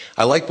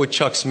 I like what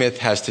Chuck Smith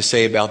has to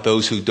say about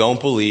those who don't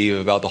believe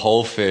about the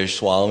whole fish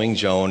swallowing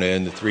Jonah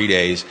in the 3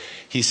 days.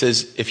 He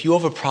says, if you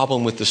have a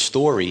problem with the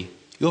story,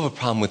 you have a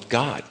problem with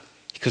God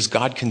because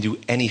God can do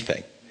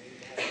anything.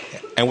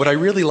 And what I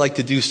really like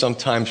to do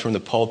sometimes from the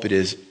pulpit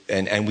is,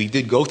 and we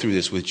did go through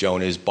this with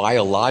Jonah, is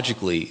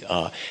biologically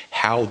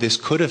how this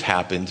could have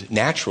happened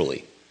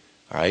naturally.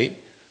 All right?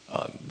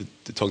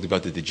 They talked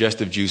about the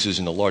digestive juices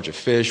in the larger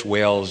fish,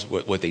 whales,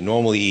 what they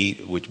normally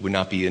eat, which would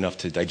not be enough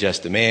to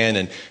digest a man.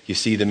 And you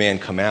see the man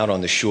come out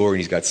on the shore, and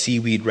he's got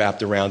seaweed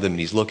wrapped around him, and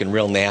he's looking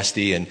real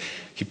nasty. And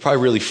he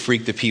probably really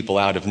freaked the people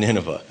out of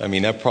Nineveh. I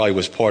mean, that probably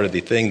was part of the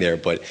thing there.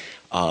 But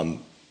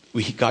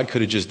God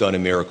could have just done a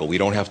miracle. We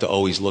don't have to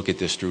always look at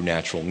this through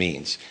natural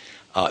means.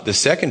 The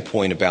second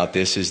point about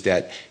this is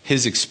that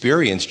his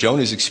experience,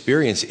 Jonah's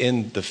experience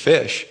in the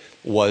fish,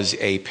 was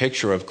a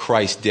picture of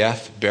Christ's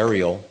death,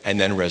 burial, and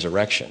then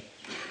resurrection.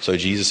 So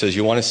Jesus says,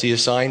 you want to see a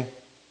sign?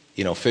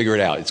 Figure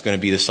it out. It's going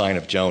to be the sign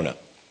of Jonah.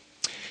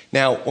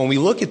 Now, when we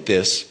look at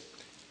this,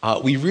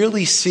 we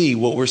really see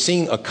what we're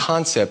seeing, a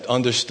concept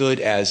understood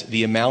as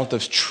the amount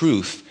of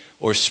truth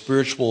or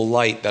spiritual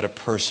light that a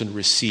person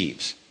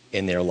receives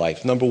in their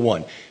life. Number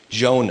one,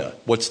 Jonah.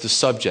 What's the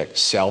subject?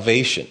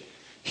 Salvation.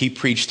 He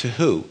preached to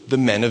who? The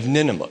men of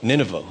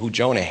Nineveh, who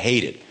Jonah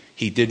hated.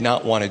 He did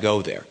not want to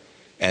go there.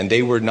 And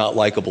they were not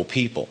likable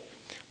people.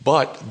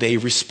 But they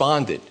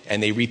responded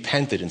and they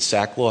repented in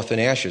sackcloth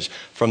and ashes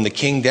from the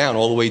king down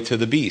all the way to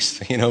the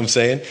beast. You know what I'm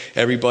saying?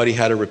 Everybody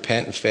had to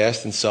repent and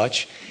fast and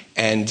such.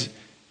 And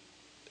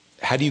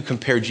how do you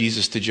compare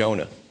Jesus to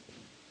Jonah?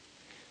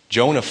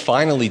 Jonah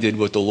finally did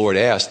what the Lord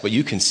asked, but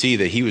you can see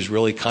that he was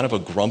really kind of a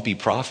grumpy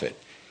prophet.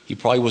 He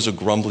probably was a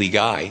grumbly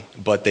guy,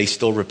 but they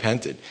still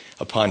repented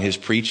upon his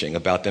preaching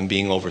about them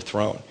being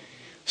overthrown.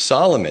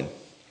 Solomon,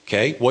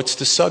 okay, what's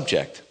the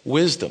subject?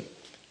 Wisdom.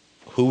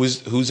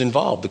 Who's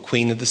involved? The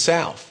Queen of the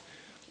South,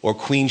 or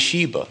Queen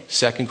Sheba,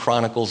 2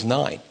 Chronicles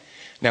 9.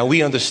 Now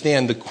we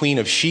understand the Queen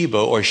of Sheba,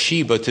 or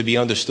Sheba, to be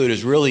understood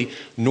as really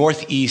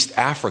northeast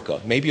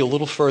Africa, maybe a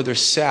little further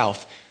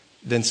south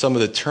than some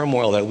of the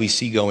turmoil that we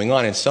see going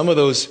on. And some of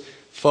those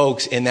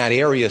folks in that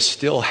area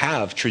still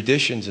have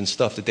traditions and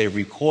stuff that they've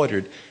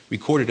recorded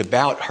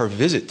about her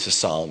visit to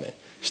Solomon.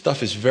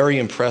 Stuff is very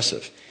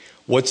impressive.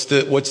 What's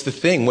the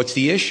thing? What's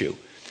the issue?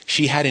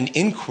 She had an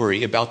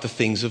inquiry about the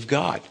things of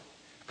God.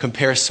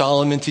 Compare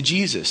Solomon to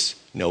Jesus.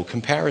 No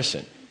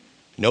comparison.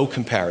 No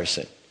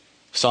comparison.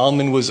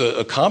 Solomon was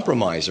a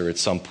compromiser at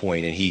some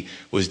point, and he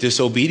was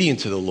disobedient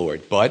to the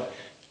Lord. But,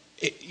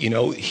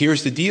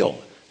 here's the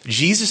deal.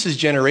 Jesus'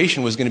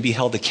 generation was going to be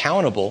held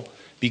accountable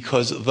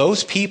because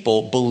those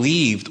people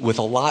believed with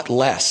a lot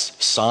less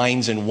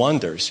signs and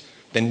wonders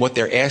than what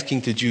they're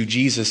asking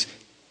Jesus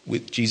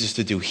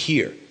to do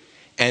here.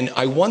 And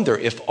I wonder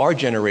if our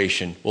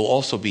generation will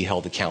also be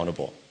held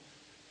accountable.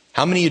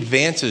 How many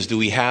advances do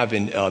we have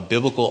in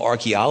biblical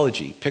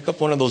archaeology? Pick up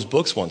one of those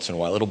books once in a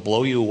while. It'll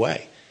blow you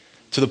away.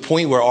 To the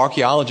point where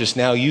archaeologists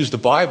now use the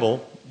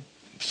Bible,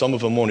 some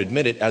of them won't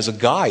admit it, as a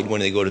guide when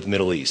they go to the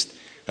Middle East,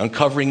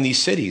 uncovering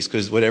these cities,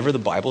 because whatever the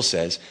Bible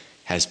says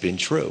has been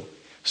true.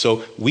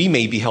 So we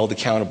may be held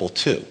accountable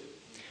too.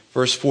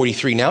 Verse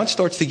 43, now it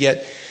starts to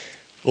get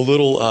a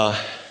little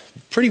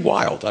pretty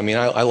wild. I mean,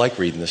 I like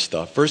reading this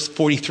stuff. Verse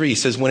 43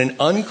 says, when an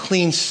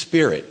unclean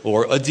spirit,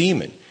 or a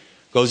demon,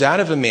 goes out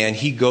of a man,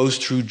 he goes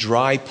through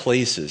dry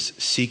places,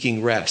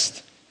 seeking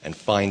rest, and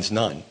finds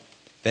none.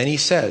 Then he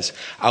says,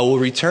 I will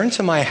return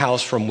to my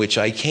house from which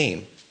I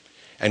came.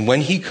 And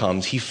when he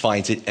comes, he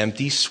finds it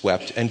empty,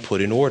 swept, and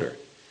put in order.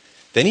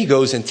 Then he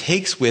goes and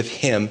takes with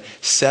him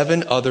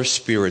 7 other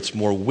spirits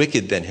more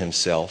wicked than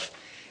himself,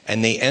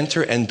 and they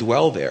enter and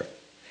dwell there.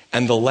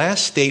 And the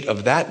last state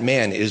of that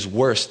man is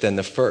worse than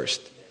the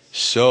first.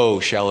 So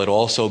shall it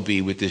also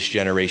be with this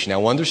generation.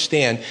 Now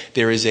understand,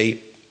 there is an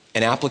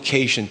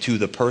application to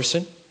the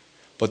person,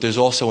 but there's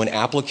also an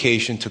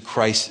application to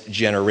Christ's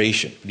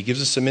generation. He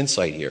gives us some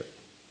insight here.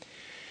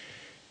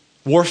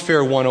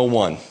 Warfare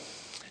 101.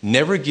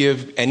 Never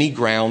give any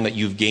ground that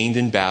you've gained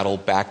in battle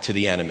back to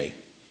the enemy.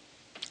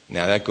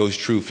 Now that goes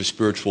true for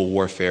spiritual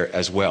warfare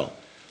as well.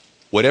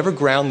 Whatever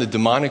ground the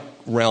demonic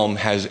realm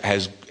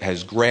has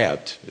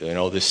grabbed,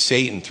 this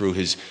Satan through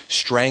his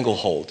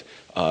stranglehold,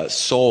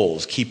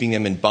 souls, keeping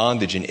them in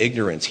bondage and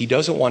ignorance, he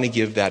doesn't want to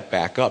give that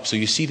back up. So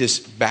you see this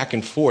back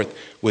and forth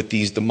with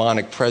these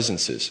demonic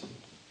presences.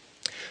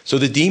 So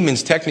the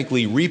demons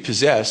technically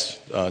repossess,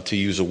 to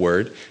use a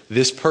word,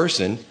 this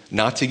person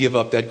not to give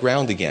up that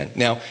ground again.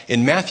 Now,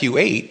 in Matthew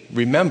 8,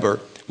 remember,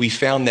 we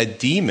found that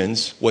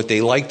demons, what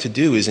they like to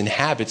do is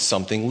inhabit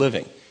something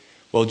living.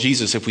 Well,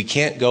 Jesus, if we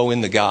can't go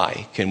in the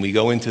guy, can we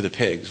go into the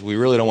pigs? We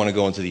really don't want to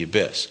go into the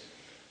abyss.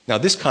 Now,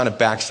 this kind of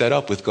backs that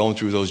up with going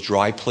through those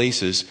dry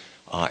places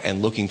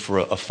and looking for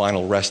a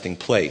final resting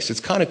place. It's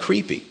kind of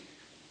creepy.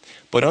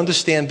 But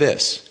understand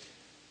this.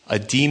 A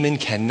demon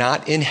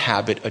cannot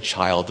inhabit a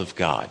child of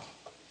God.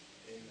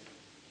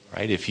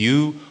 Right? If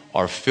you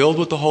are filled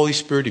with the Holy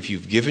Spirit, if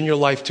you've given your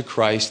life to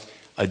Christ,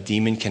 a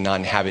demon cannot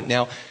inhabit.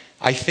 Now,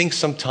 I think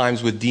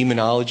sometimes with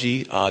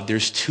demonology,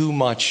 there's too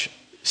much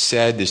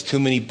said, there's too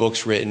many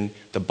books written.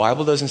 The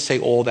Bible doesn't say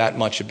all that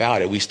much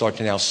about it. We start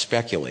to now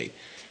speculate.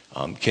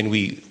 Can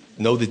we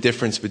know the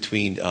difference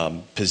between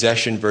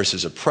possession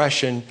versus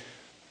oppression?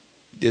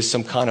 There's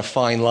some kind of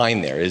fine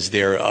line there. Is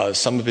there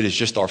some of it is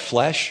just our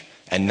flesh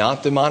and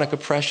not demonic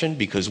oppression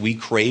because we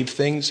crave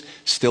things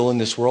still in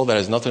this world that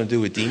has nothing to do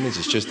with demons?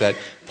 It's just that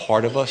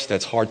part of us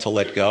that's hard to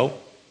let go.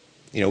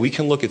 We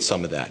can look at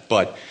some of that,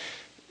 but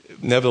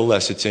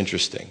nevertheless, it's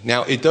interesting.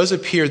 Now, it does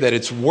appear that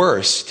it's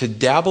worse to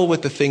dabble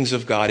with the things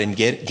of God and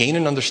gain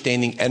an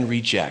understanding and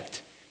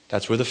reject.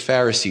 That's where the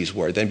Pharisees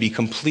were, than be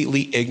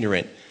completely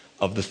ignorant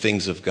of the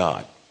things of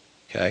God.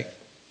 Okay?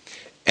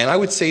 And I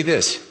would say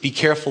this, be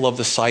careful of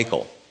the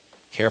cycle.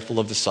 Careful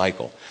of the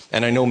cycle.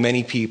 And I know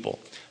many people,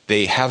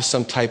 they have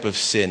some type of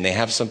sin. They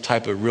have some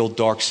type of real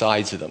dark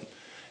side to them.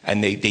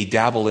 And they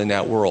dabble in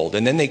that world.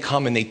 And then they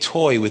come and they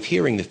toy with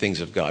hearing the things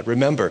of God.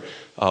 Remember,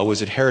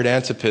 was it Herod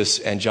Antipas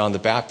and John the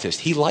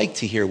Baptist? He liked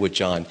to hear what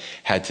John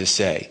had to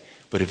say.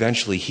 But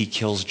eventually he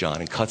kills John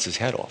and cuts his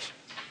head off.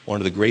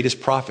 One of the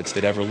greatest prophets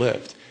that ever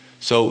lived.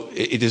 So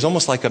it is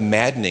almost like a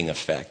maddening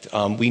effect.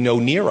 We know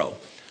Nero,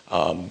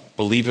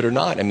 believe it or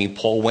not. I mean,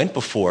 Paul went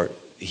before.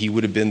 He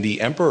would have been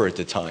the emperor at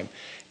the time.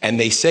 And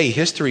they say,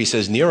 history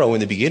says Nero in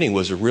the beginning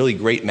was a really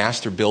great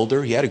master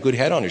builder. He had a good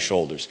head on his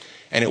shoulders.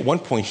 And at one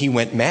point he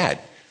went mad,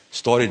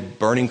 started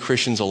burning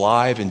Christians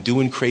alive and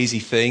doing crazy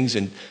things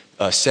and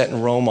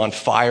setting Rome on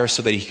fire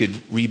so that he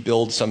could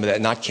rebuild some of that,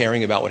 not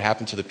caring about what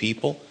happened to the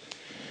people.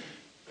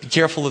 Be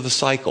careful of the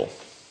cycle.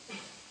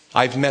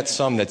 I've met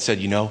some that said,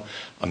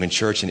 I'm in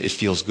church and it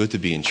feels good to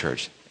be in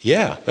church.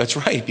 Yeah, that's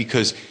right,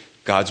 because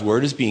God's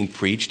word is being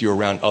preached. You're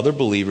around other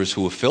believers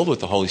who are filled with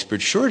the Holy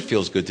Spirit. Sure, it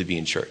feels good to be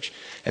in church.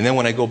 And then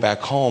when I go back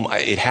home,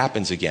 it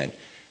happens again.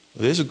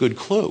 Well, there's a good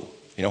clue.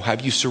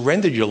 Have you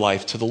surrendered your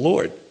life to the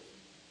Lord?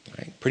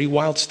 Right? Pretty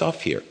wild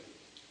stuff here.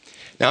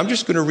 Now, I'm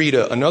just going to read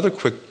another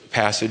quick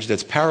passage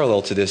that's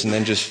parallel to this and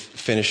then just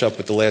finish up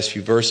with the last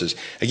few verses.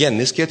 Again,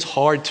 this gets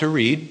hard to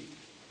read,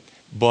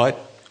 but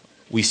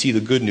we see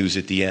the good news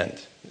at the end.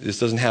 This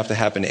doesn't have to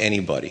happen to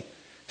anybody.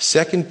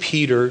 2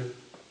 Peter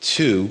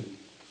 2,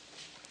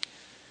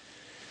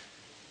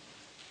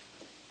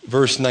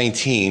 verse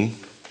 19.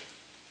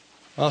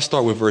 I'll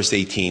start with verse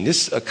 18.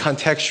 This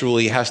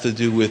contextually has to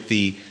do with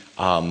the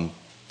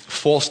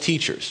false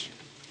teachers.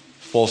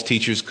 False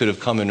teachers could have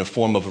come in the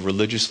form of a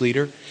religious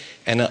leader,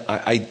 and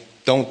I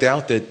don't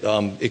doubt that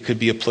it could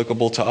be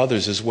applicable to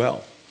others as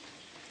well.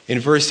 In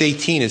verse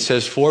 18 it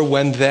says, "For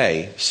when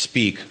they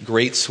speak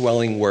great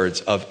swelling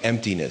words of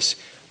emptiness,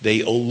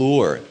 they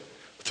allure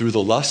through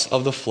the lusts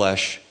of the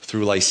flesh,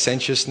 through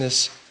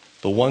licentiousness,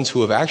 the ones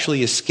who have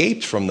actually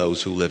escaped from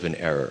those who live in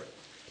error.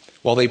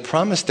 While they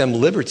promise them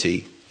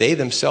liberty, they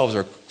themselves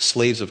are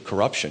slaves of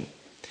corruption.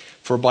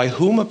 For by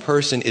whom a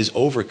person is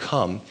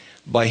overcome,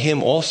 by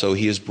him also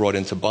he is brought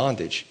into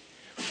bondage.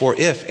 For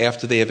if,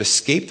 after they have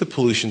escaped the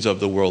pollutions of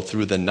the world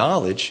through the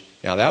knowledge,"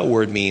 now that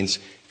word means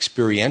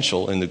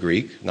experiential in the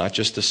Greek, not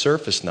just the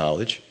surface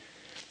knowledge,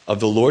 "of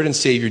the Lord and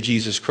Savior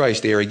Jesus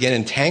Christ, they are again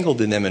entangled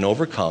in them and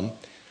overcome,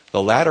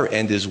 the latter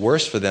end is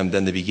worse for them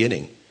than the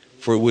beginning.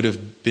 For it would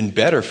have been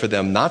better for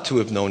them not to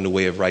have known the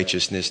way of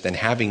righteousness than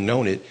having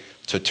known it,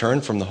 to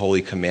turn from the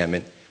holy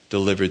commandment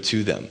delivered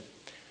to them.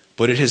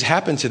 But it has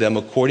happened to them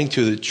according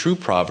to the true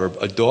proverb,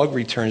 a dog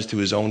returns to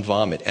his own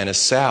vomit, and a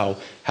sow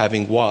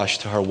having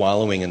washed to her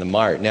wallowing in the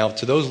mire." Now,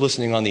 to those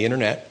listening on the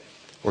internet,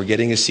 or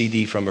getting a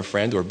CD from a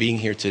friend, or being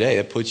here today,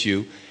 that puts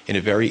you in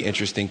a very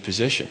interesting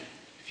position.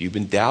 If you've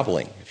been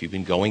dabbling, if you've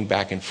been going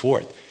back and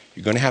forth,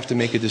 you're going to have to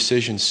make a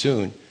decision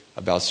soon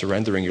about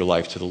surrendering your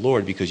life to the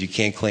Lord, because you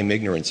can't claim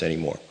ignorance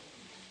anymore.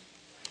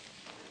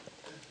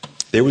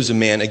 There was a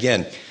man,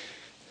 again,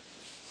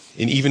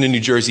 even in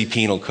New Jersey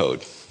Penal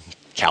Code,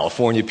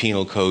 California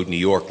Penal Code, New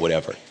York,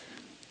 whatever,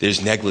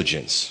 there's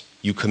negligence.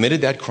 You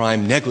committed that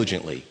crime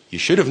negligently. You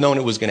should have known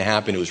it was going to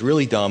happen. It was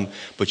really dumb,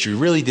 but you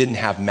really didn't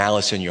have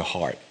malice in your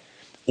heart.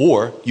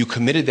 Or you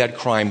committed that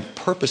crime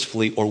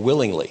purposefully or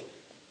willingly.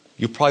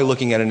 You're probably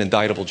looking at an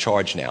indictable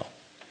charge now,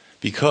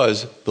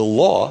 because the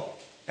law,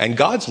 and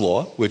God's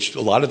law, which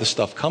a lot of the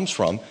stuff comes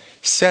from,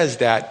 says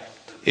that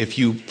if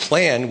you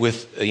plan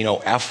with,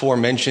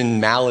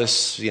 aforementioned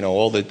malice,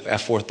 all the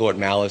aforethought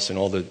malice and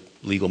all the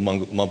legal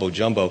mumbo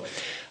jumbo,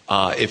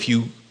 if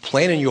you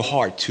plan in your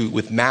heart to,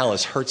 with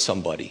malice, hurt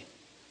somebody,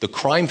 the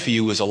crime for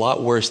you is a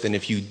lot worse than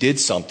if you did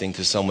something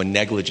to someone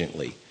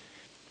negligently.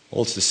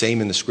 Well, it's the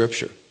same in the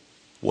scripture.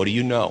 What do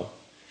you know?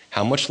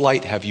 How much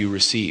light have you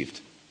received?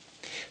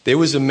 There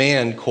was a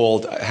man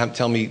called,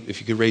 tell me if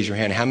you could raise your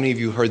hand, how many of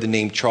you heard the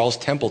name Charles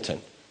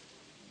Templeton?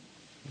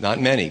 Not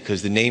many,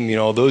 because the name,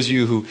 those of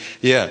you who,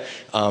 you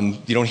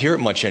don't hear it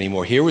much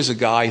anymore. Here was a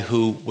guy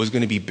who was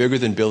going to be bigger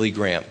than Billy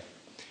Graham.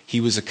 He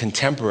was a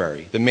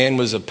contemporary. The man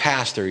was a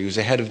pastor. He was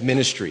a head of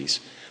ministries.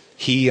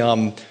 He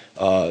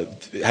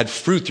had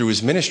fruit through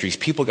his ministries.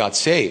 People got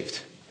saved.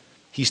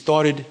 He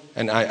started,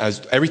 and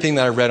everything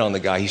that I read on the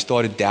guy, he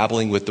started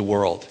dabbling with the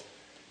world.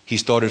 He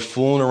started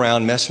fooling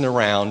around, messing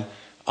around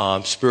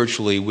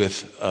spiritually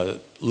with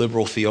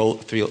liberal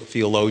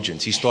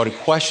theologians. He started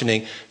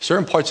questioning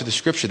certain parts of the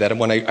scripture that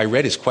when I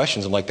read his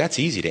questions, I'm like, that's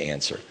easy to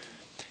answer.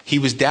 He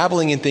was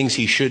dabbling in things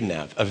he shouldn't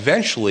have.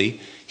 Eventually,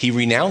 he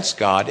renounced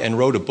God and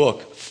wrote a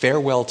book,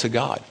 Farewell to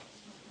God.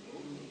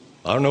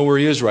 I don't know where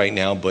he is right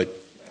now, but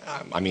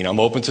I'm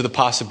open to the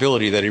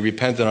possibility that he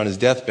repented on his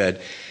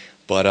deathbed,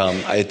 but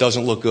it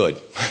doesn't look good.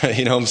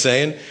 You know what I'm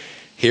saying?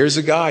 Here's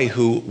a guy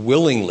who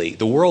willingly,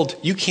 the world,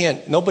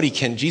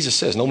 Jesus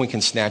says, no one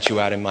can snatch you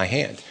out of my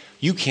hand.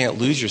 You can't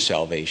lose your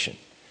salvation.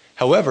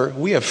 However,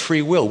 we have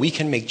free will. We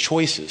can make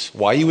choices.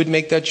 Why you would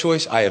make that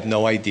choice, I have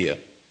no idea.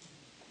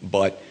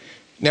 But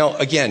now,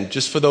 again,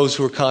 just for those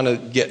who are kind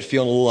of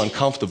feeling a little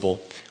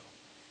uncomfortable,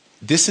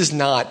 this is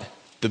not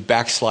the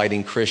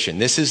backsliding Christian.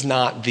 This is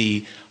not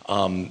the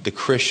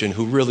Christian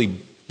who really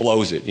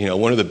blows it,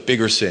 one of the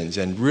bigger sins,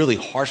 and really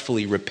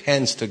heartfully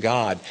repents to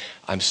God.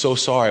 I'm so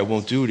sorry, I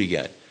won't do it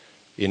again.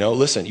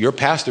 Listen, your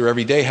pastor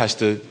every day has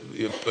to,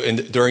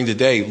 during the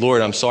day,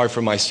 Lord, I'm sorry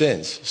for my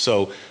sins.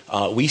 So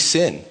we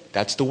sin.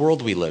 That's the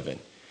world we live in.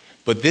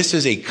 But this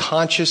is a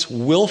conscious,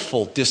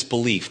 willful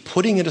disbelief,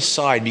 putting it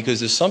aside because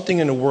there's something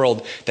in the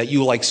world that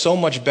you like so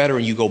much better,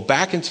 and you go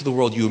back into the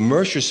world, you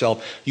immerse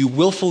yourself, you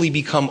willfully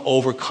become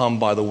overcome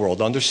by the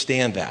world.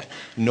 Understand that.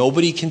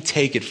 Nobody can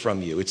take it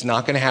from you. It's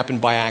not going to happen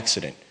by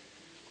accident.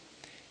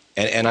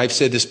 And I've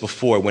said this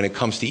before when it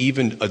comes to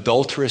even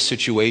adulterous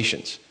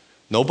situations.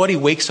 Nobody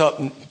wakes up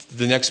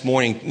the next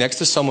morning next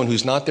to someone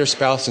who's not their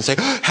spouse and say,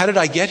 how did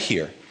I get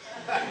here?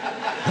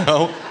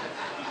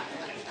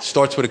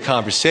 Starts with a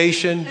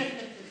conversation,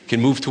 can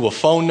move to a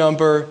phone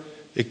number,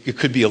 it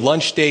could be a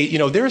lunch date.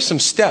 There are some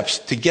steps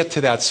to get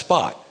to that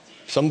spot.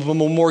 Some of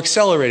them are more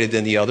accelerated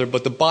than the other,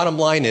 but the bottom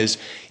line is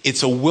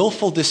it's a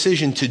willful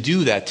decision to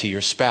do that to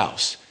your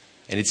spouse,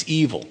 and it's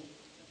evil,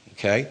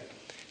 okay?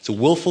 It's a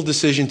willful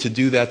decision to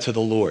do that to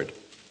the Lord.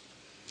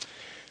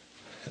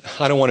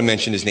 I don't want to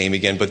mention his name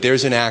again, but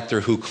there's an actor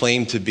who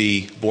claimed to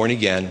be born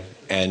again,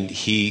 and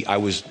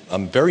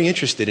I'm very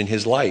interested in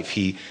his life.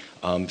 He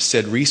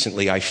said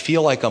recently, I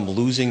feel like I'm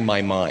losing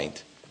my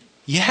mind.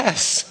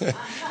 Yes,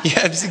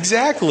 yes,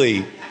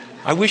 exactly.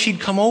 I wish he'd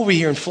come over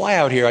here and fly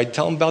out here. I'd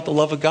tell him about the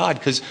love of God,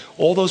 because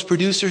all those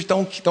producers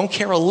don't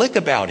care a lick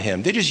about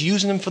him. They're just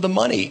using him for the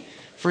money,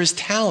 for his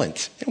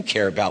talent. They don't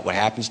care about what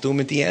happens to him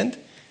at the end.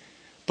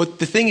 But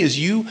the thing is,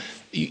 you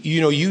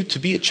to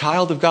be a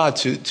child of God,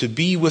 to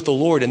be with the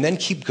Lord, and then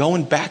keep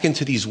going back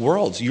into these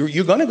worlds,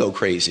 you're going to go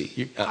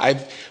crazy.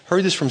 I've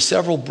heard this from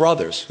several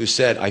brothers who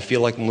said, I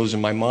feel like I'm losing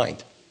my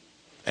mind.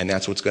 And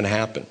that's what's going to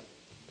happen.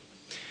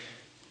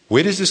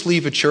 Where does this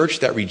leave a church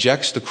that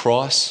rejects the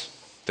cross,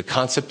 the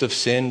concept of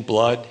sin,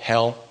 blood,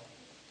 hell,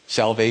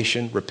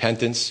 salvation,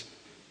 repentance,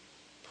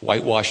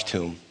 whitewashed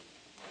tomb?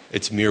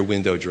 It's mere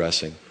window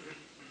dressing.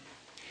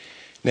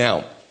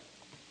 Now,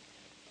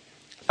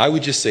 I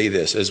would just say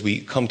this as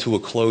we come to a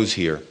close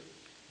here.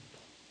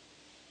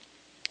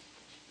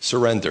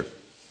 Surrender.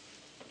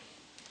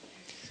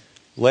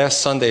 Last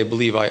Sunday, I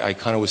believe I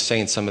kind of was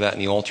saying some of that in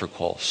the altar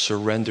call.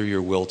 Surrender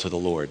your will to the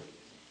Lord.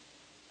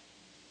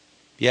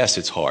 Yes,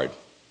 it's hard.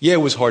 Yeah,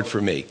 it was hard for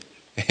me.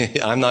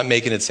 I'm not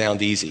making it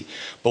sound easy.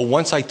 But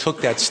once I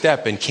took that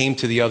step and came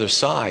to the other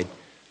side,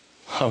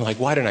 I'm like,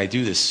 why didn't I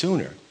do this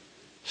sooner?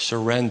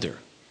 Surrender.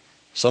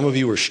 Some of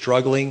you are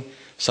struggling.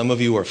 Some of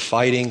you are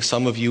fighting.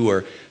 Some of you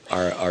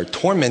are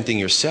tormenting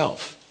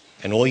yourself.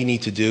 And all you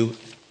need to do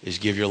is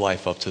give your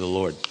life up to the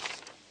Lord.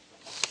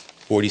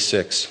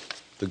 46,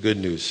 the good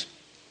news.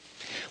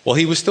 While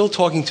he was still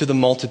talking to the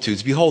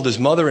multitudes, behold, his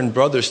mother and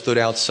brothers stood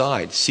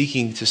outside,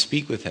 seeking to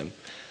speak with him.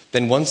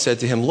 Then one said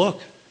to him,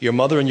 look, your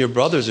mother and your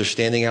brothers are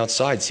standing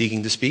outside,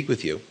 seeking to speak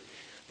with you.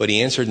 But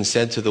he answered and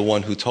said to the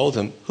one who told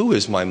him, who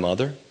is my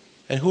mother,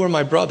 and who are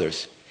my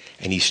brothers?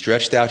 And he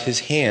stretched out his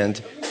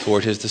hand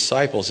toward his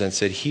disciples and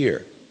said,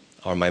 here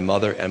are my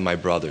mother and my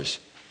brothers.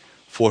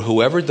 For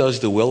whoever does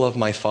the will of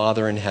my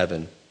Father in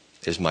heaven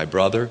is my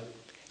brother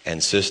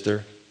and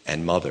sister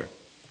and mother.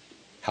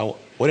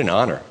 What an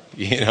honor,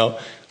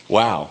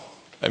 Wow.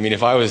 I mean,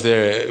 if I was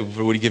there, it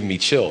would have given me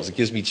chills. It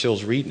gives me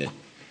chills reading it.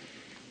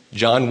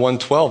 John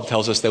 1:12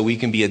 tells us that we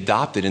can be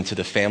adopted into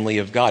the family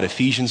of God.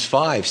 Ephesians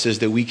 5 says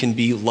that we can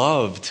be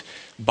loved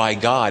by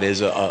God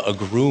as a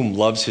groom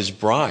loves his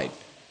bride.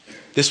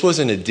 This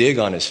wasn't a dig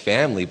on his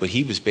family, but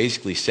he was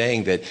basically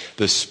saying that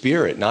the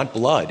spirit, not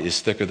blood, is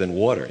thicker than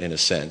water in a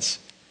sense.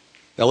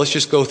 Now let's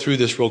just go through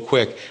this real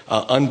quick.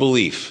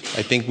 Unbelief.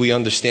 I think we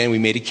understand we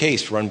made a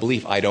case for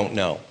unbelief. I don't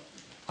know.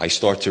 I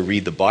start to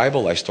read the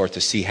Bible. I start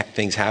to see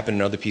things happen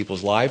in other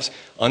people's lives.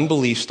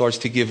 Unbelief starts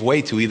to give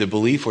way to either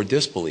belief or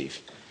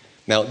disbelief.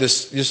 Now,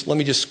 let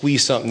me just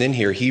squeeze something in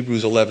here.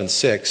 Hebrews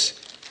 11:6.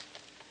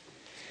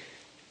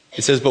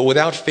 It says, but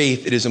without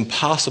faith it is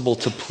impossible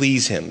to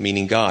please him,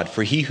 meaning God.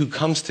 For he who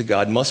comes to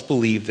God must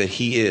believe that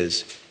he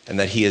is, and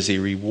that he is a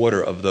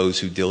rewarder of those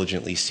who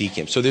diligently seek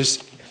him. So there's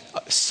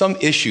some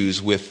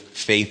issues with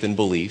faith and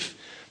belief.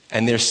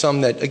 And there's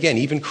some that, again,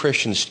 even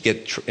Christians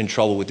get in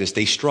trouble with this.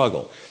 They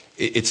struggle.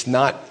 It's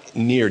not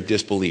near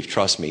disbelief,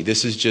 trust me.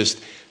 This is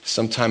just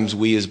sometimes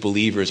we as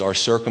believers, our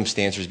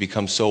circumstances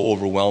become so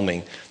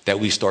overwhelming that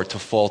we start to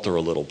falter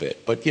a little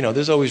bit. But,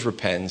 there's always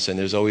repentance, and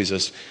there's always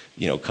us,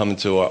 coming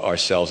to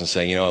ourselves and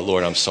saying,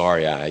 Lord, I'm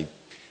sorry.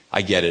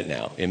 I get it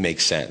now. It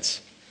makes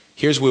sense.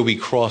 Here's where we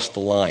cross the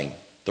line,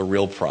 the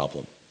real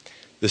problem.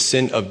 The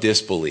sin of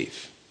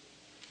disbelief.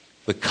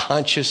 The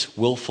conscious,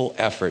 willful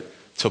effort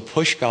to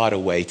push God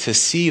away, to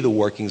see the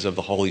workings of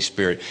the Holy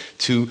Spirit,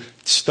 to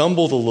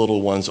stumble the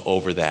little ones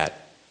over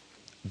that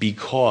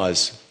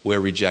because we're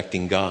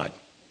rejecting God.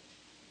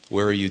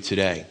 Where are you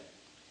today?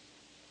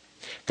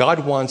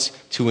 God wants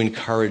to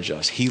encourage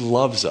us. He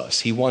loves us.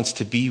 He wants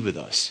to be with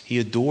us. He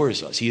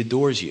adores us. He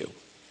adores you.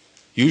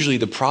 Usually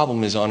the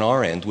problem is on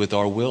our end with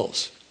our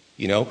wills.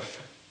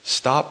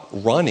 Stop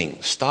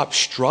running. Stop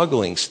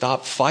struggling.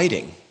 Stop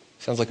fighting.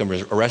 Sounds like I'm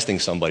arresting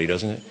somebody,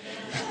 doesn't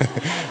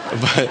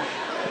it?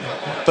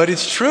 But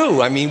it's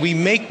true. I mean, we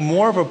make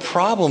more of a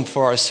problem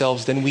for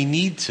ourselves than we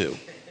need to.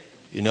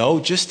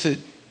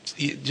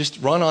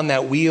 Just run on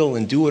that wheel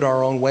and do it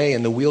our own way,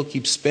 and the wheel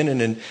keeps spinning,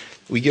 and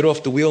we get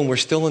off the wheel and we're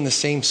still in the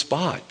same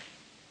spot.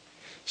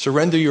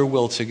 Surrender your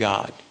will to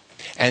God.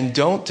 And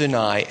don't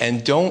deny,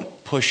 and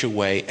don't push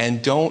away,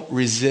 and don't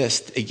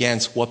resist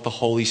against what the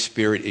Holy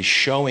Spirit is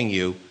showing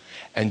you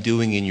and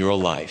doing in your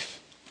life.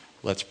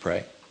 Let's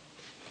pray.